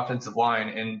 horrible offensive line,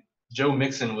 and Joe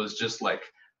Mixon was just like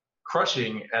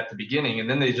crushing at the beginning, and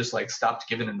then they just like stopped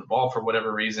giving him the ball for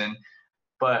whatever reason.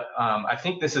 But I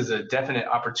think this is a definite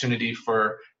opportunity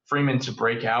for Freeman to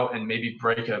break out and maybe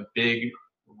break a big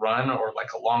run or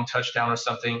like a long touchdown or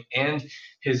something. And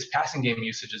his passing game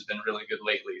usage has been really good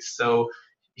lately. So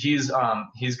he's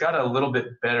got a little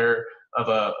bit better of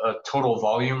a total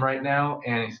volume right now,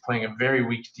 and he's playing a very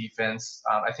weak defense.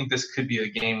 I think this could be a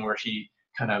game where he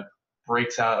kind of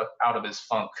breaks out of his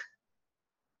funk.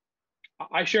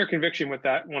 I share conviction with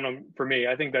that one for me.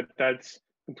 I think that's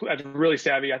really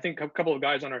savvy. I think a couple of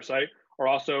guys on our site are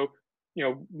also,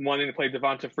 wanting to play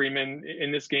Devonta Freeman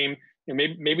in this game.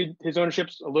 Maybe his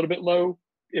ownership's a little bit low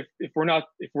if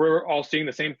we're all seeing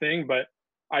the same thing, but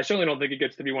I certainly don't think it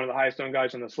gets to be one of the highest owned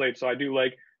guys on the slate. So I do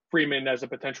like Freeman as a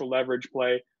potential leverage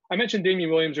play. I mentioned Damian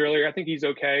Williams earlier. I think he's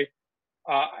okay.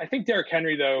 I think Derrick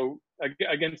Henry, though,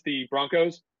 against the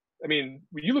Broncos, I mean,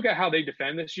 when you look at how they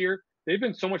defend this year, they've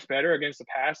been so much better against the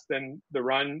pass than the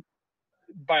run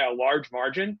by a large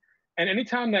margin. And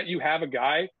anytime that you have a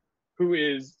guy who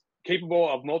is capable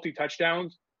of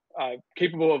multi-touchdowns,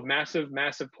 capable of massive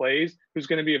plays, who's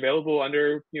going to be available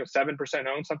under 7%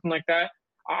 owned, something like that,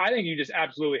 I think you just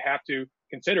absolutely have to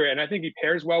consider it. And I think he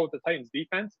pairs well with the Titans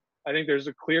defense. I think there's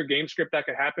a clear game script that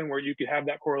could happen where you could have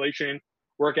that correlation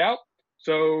work out.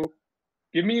 So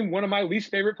give me one of my least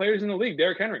favorite players in the league,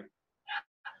 Derrick Henry.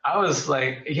 I was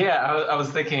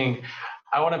thinking,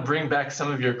 I want to bring back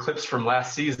some of your clips from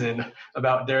last season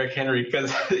about Derrick Henry,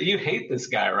 because you hate this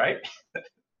guy, right?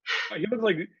 He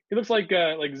looks like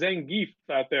Zangief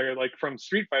out there, like from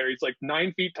Street Fighter. He's like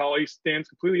 9 feet tall. He stands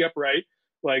completely upright.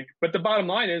 But the bottom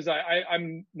line is,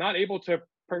 I'm not able to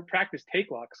practice take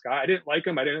lock, Scott. I didn't like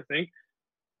him. I didn't think,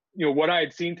 what I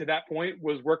had seen to that point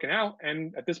was working out.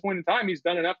 And at this point in time, he's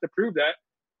done enough to prove that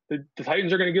the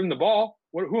Titans are going to give him the ball.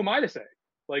 Who am I to say?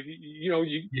 He's going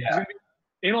to be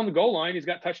in on the goal line. He's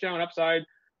got touchdown upside.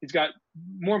 He's got,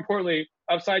 more importantly,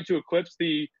 upside to eclipse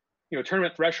the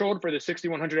tournament threshold for the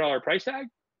 $6,100 price tag.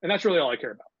 And that's really all I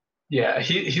care about. Yeah,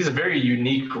 he's a very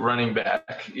unique running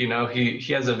back. He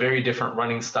has a very different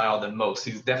running style than most.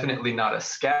 He's definitely not a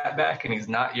scat back, and he's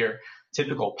not your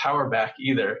typical power back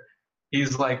either.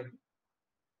 He's got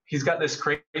this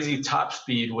crazy top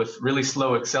speed with really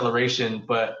slow acceleration,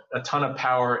 but a ton of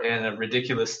power and a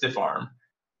ridiculous stiff arm.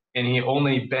 And he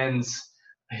only bends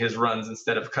his runs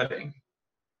instead of cutting.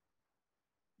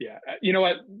 Yeah, you know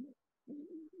what?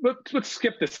 Let's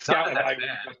skip the scouting.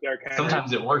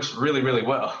 Sometimes it works really, really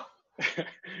well.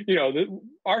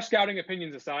 Our scouting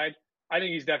opinions aside, I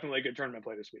think he's definitely a good tournament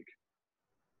play this week.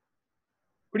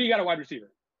 Who do you got at wide receiver?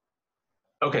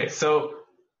 Okay, so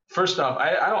first off,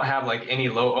 I don't have like any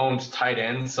low-owned tight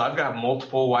ends, so I've got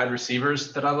multiple wide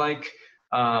receivers that I like.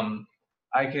 I'm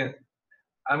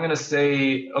gonna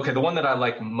say, okay, the one that I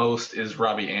like most is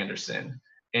Robbie Anderson,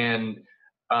 and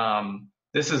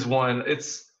this is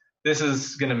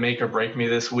gonna make or break me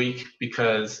this week,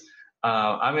 because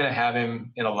I'm going to have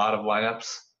him in a lot of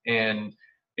lineups, and,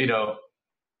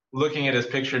 looking at his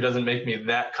picture doesn't make me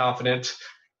that confident,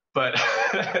 but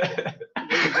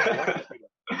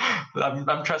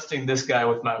I'm trusting this guy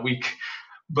with my week.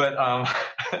 But,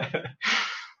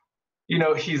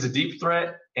 he's a deep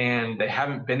threat, and they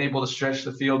haven't been able to stretch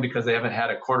the field because they haven't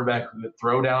had a quarterback who could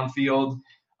throw downfield.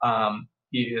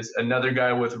 He is another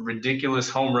guy with ridiculous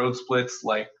home road splits.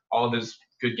 Like, all of his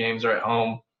good games are at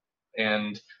home,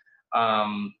 and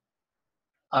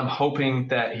I'm hoping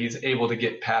that he's able to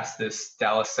get past this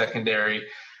Dallas secondary.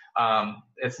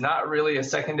 It's not really a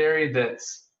secondary that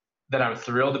I'm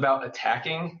thrilled about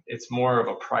attacking. It's more of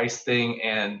a price thing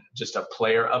and just a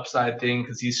player upside thing,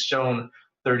 because he's shown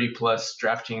 30-plus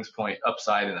DraftKings point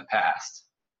upside in the past.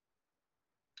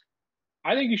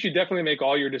 I think you should definitely make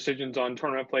all your decisions on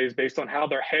tournament plays based on how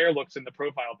their hair looks in the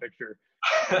profile picture.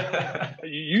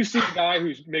 You see a guy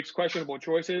who makes questionable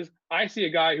choices. I see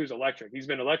a guy who's electric. He's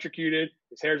been electrocuted.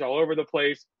 His hair's all over the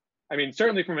place. I mean,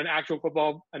 certainly from an actual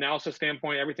football analysis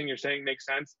standpoint, everything you're saying makes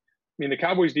sense. I mean, the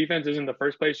Cowboys defense isn't the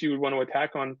first place you would want to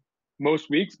attack on most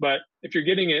weeks, but if you're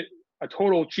getting it a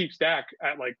total cheap stack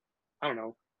at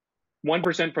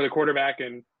 1% for the quarterback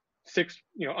and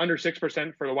under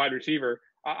 6% for the wide receiver,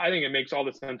 I think it makes all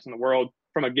the sense in the world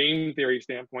from a game theory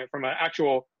standpoint. From an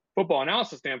actual football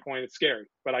analysis standpoint, it's scary,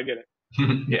 but I get it.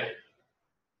 Yeah.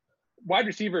 Wide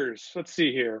receivers, let's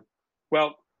see here.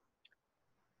 Well,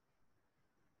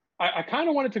 I kind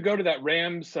of wanted to go to that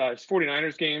Rams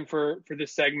 49ers game for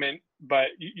this segment, but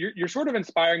you're sort of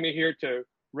inspiring me here to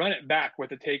run it back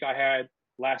with a take I had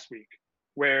last week,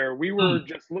 where we were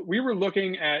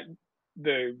looking at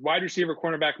the wide receiver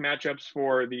cornerback matchups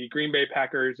for the Green Bay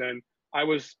Packers, and I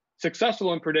was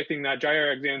successful in predicting that Jair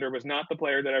Alexander was not the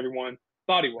player that everyone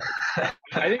thought he was.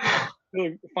 I think he's still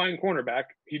a fine cornerback.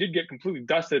 He did get completely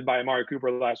dusted by Amari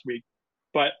Cooper last week,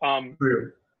 but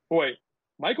boy,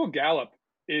 Michael Gallup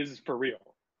is for real.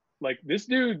 Like, this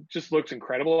dude just looks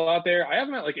incredible out there. I have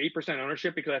him at like 8%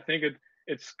 ownership because I think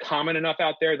it's common enough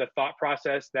out there, the thought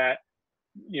process that,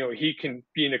 you know, he can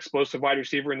be an explosive wide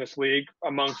receiver in this league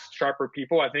amongst sharper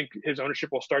people. I think his ownership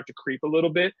will start to creep a little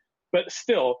bit, but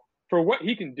still, for what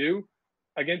he can do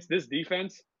against this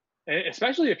defense,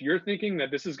 especially if you're thinking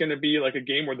that this is going to be like a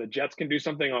game where the Jets can do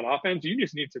something on offense, you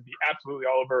just need to be absolutely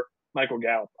all over Michael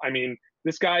Gallup. I mean,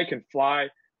 this guy can fly.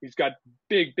 He's got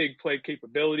big play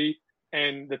capability,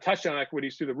 and the touchdown equity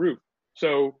is through the roof.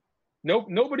 So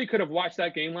nobody could have watched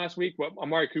that game last week, what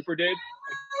Amari Cooper did,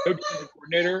 no defensive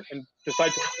coordinator, and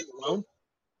decide to leave him alone.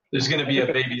 There's going to be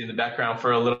a baby in the background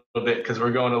for a little bit because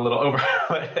we're going a little over.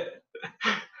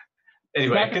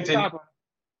 Anyway, continue.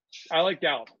 I like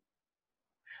Gallup.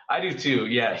 I do too.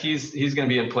 Yeah, he's going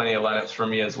to be in plenty of lineups for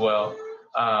me as well.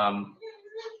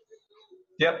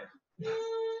 Yep.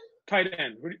 Tight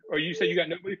end. Or you said you got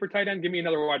nobody for tight end? Give me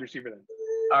another wide receiver then.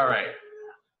 All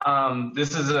right.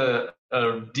 This is a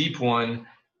deep one.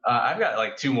 I've got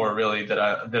like two more really that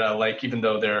I like, even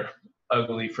though they're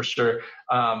ugly for sure.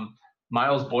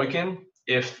 Miles Boykin,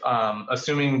 if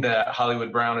assuming that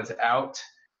Hollywood Brown is out,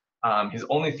 he's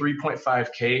only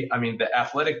 3.5K. I mean, the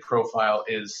athletic profile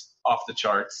is off the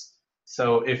charts.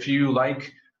 So if you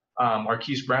like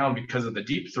Marquise Brown because of the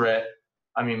deep threat,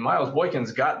 I mean, Miles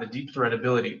Boykin's got the deep threat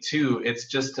ability too. It's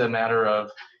just a matter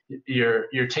of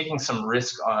you're taking some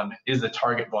risk on, is the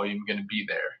target volume going to be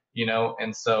there, you know?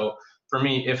 And so for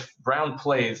me, if Brown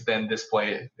plays, then this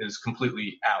play is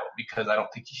completely out because I don't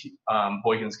think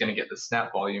Boykin's going to get the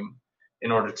snap volume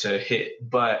in order to hit.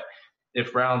 But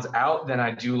if Brown's out, then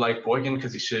I do like Boykin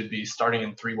because he should be starting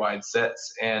in 3 wide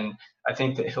sets. And I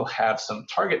think that he'll have some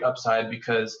target upside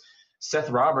because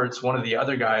Seth Roberts, one of the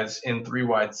other guys in 3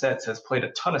 wide sets, has played a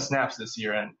ton of snaps this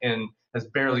year and has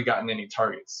barely gotten any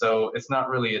targets. So it's not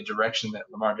really a direction that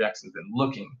Lamar Jackson's been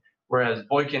looking. Whereas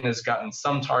Boykin has gotten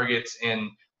some targets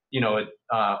and, you know,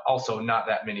 also not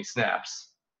that many snaps.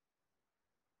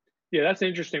 Yeah, that's an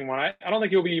interesting one. I don't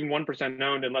think he'll be even 1%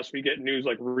 owned unless we get news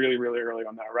like really, really early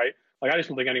on that, right? Like, I just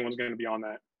don't think anyone's going to be on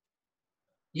that.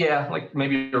 Yeah, like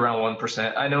maybe around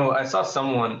 1%. I know I saw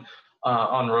someone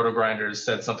on Roto Grinders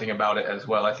said something about it as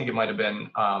well. I think it might have been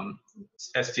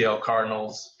STL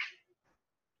Cardinals.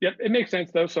 Yep, it makes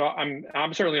sense though. So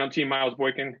I'm certainly on team Miles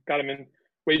Boykin. Got him in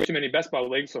way too many best ball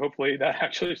leagues, so hopefully that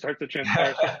actually starts to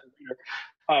transpire.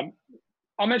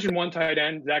 I'll mention one tight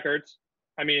end, Zach Ertz.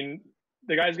 I mean,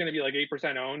 the guy's going to be like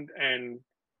 8% owned, and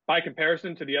by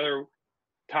comparison to the other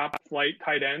top flight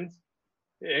tight ends,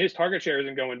 his target share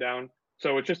isn't going down.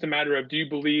 So it's just a matter of, do you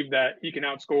believe that he can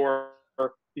outscore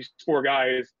these 4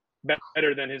 guys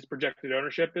better than his projected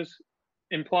ownership is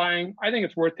implying? I think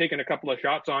it's worth taking a couple of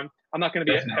shots on. I'm not going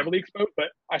to be heavily exposed, but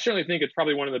I certainly think it's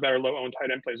probably one of the better low-owned tight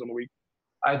end plays on the week.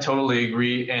 I totally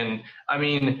agree. And I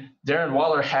mean, Darren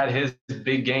Waller had his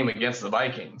big game against the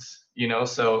Vikings, you know,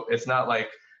 so it's not like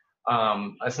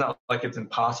it's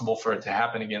impossible for it to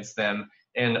happen against them.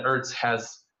 And Ertz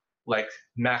has like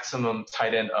maximum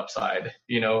tight end upside,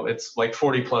 you know, it's like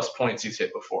 40 plus points he's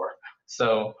hit before.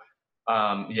 So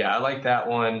yeah, I like that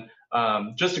one.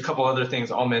 Just a couple other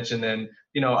things I'll mention then,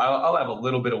 you know, I'll have a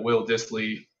little bit of Will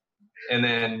Dissly. And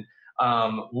then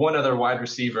one other wide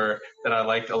receiver that I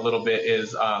like a little bit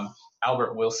is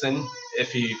Albert Wilson.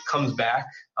 If he comes back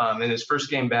in his first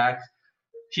game back,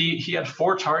 he had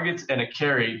 4 targets and a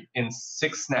carry in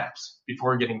 6 snaps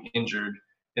before getting injured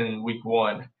in week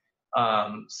 1.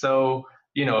 So,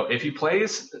 you know, if he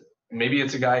plays, maybe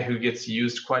it's a guy who gets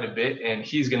used quite a bit, and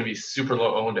he's going to be super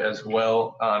low owned as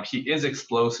well. He is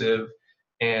explosive,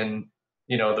 and,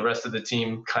 you know, the rest of the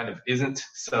team kind of isn't.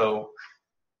 So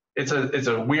it's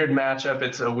a weird matchup.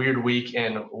 It's a weird week.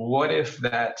 And what if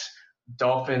that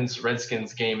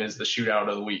Dolphins-Redskins game is the shootout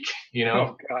of the week, you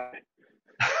know? Oh, God.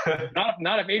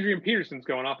 not if Adrian Peterson's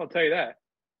going off, I'll tell you that.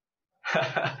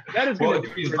 That is well,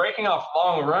 if he's breaking off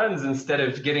long runs instead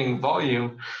of getting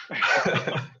volume.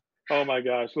 Oh my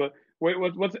gosh.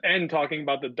 Let's end talking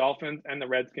about the Dolphins and the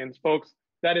Redskins, folks.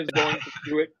 That is going to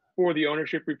do it for the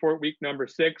ownership report week number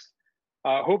 6.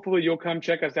 Hopefully you'll come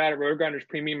check us out at Roto Grinders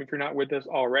Premium if you're not with us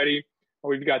already.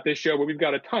 We've got this show, but we've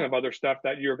got a ton of other stuff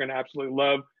that you're going to absolutely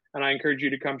love. And I encourage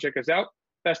you to come check us out.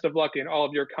 Best of luck in all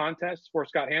of your contests. For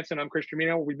Scott Hanson, I'm Chris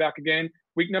Tremino. We'll be back again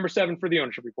week number 7 for the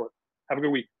Ownership Report. Have a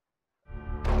good week.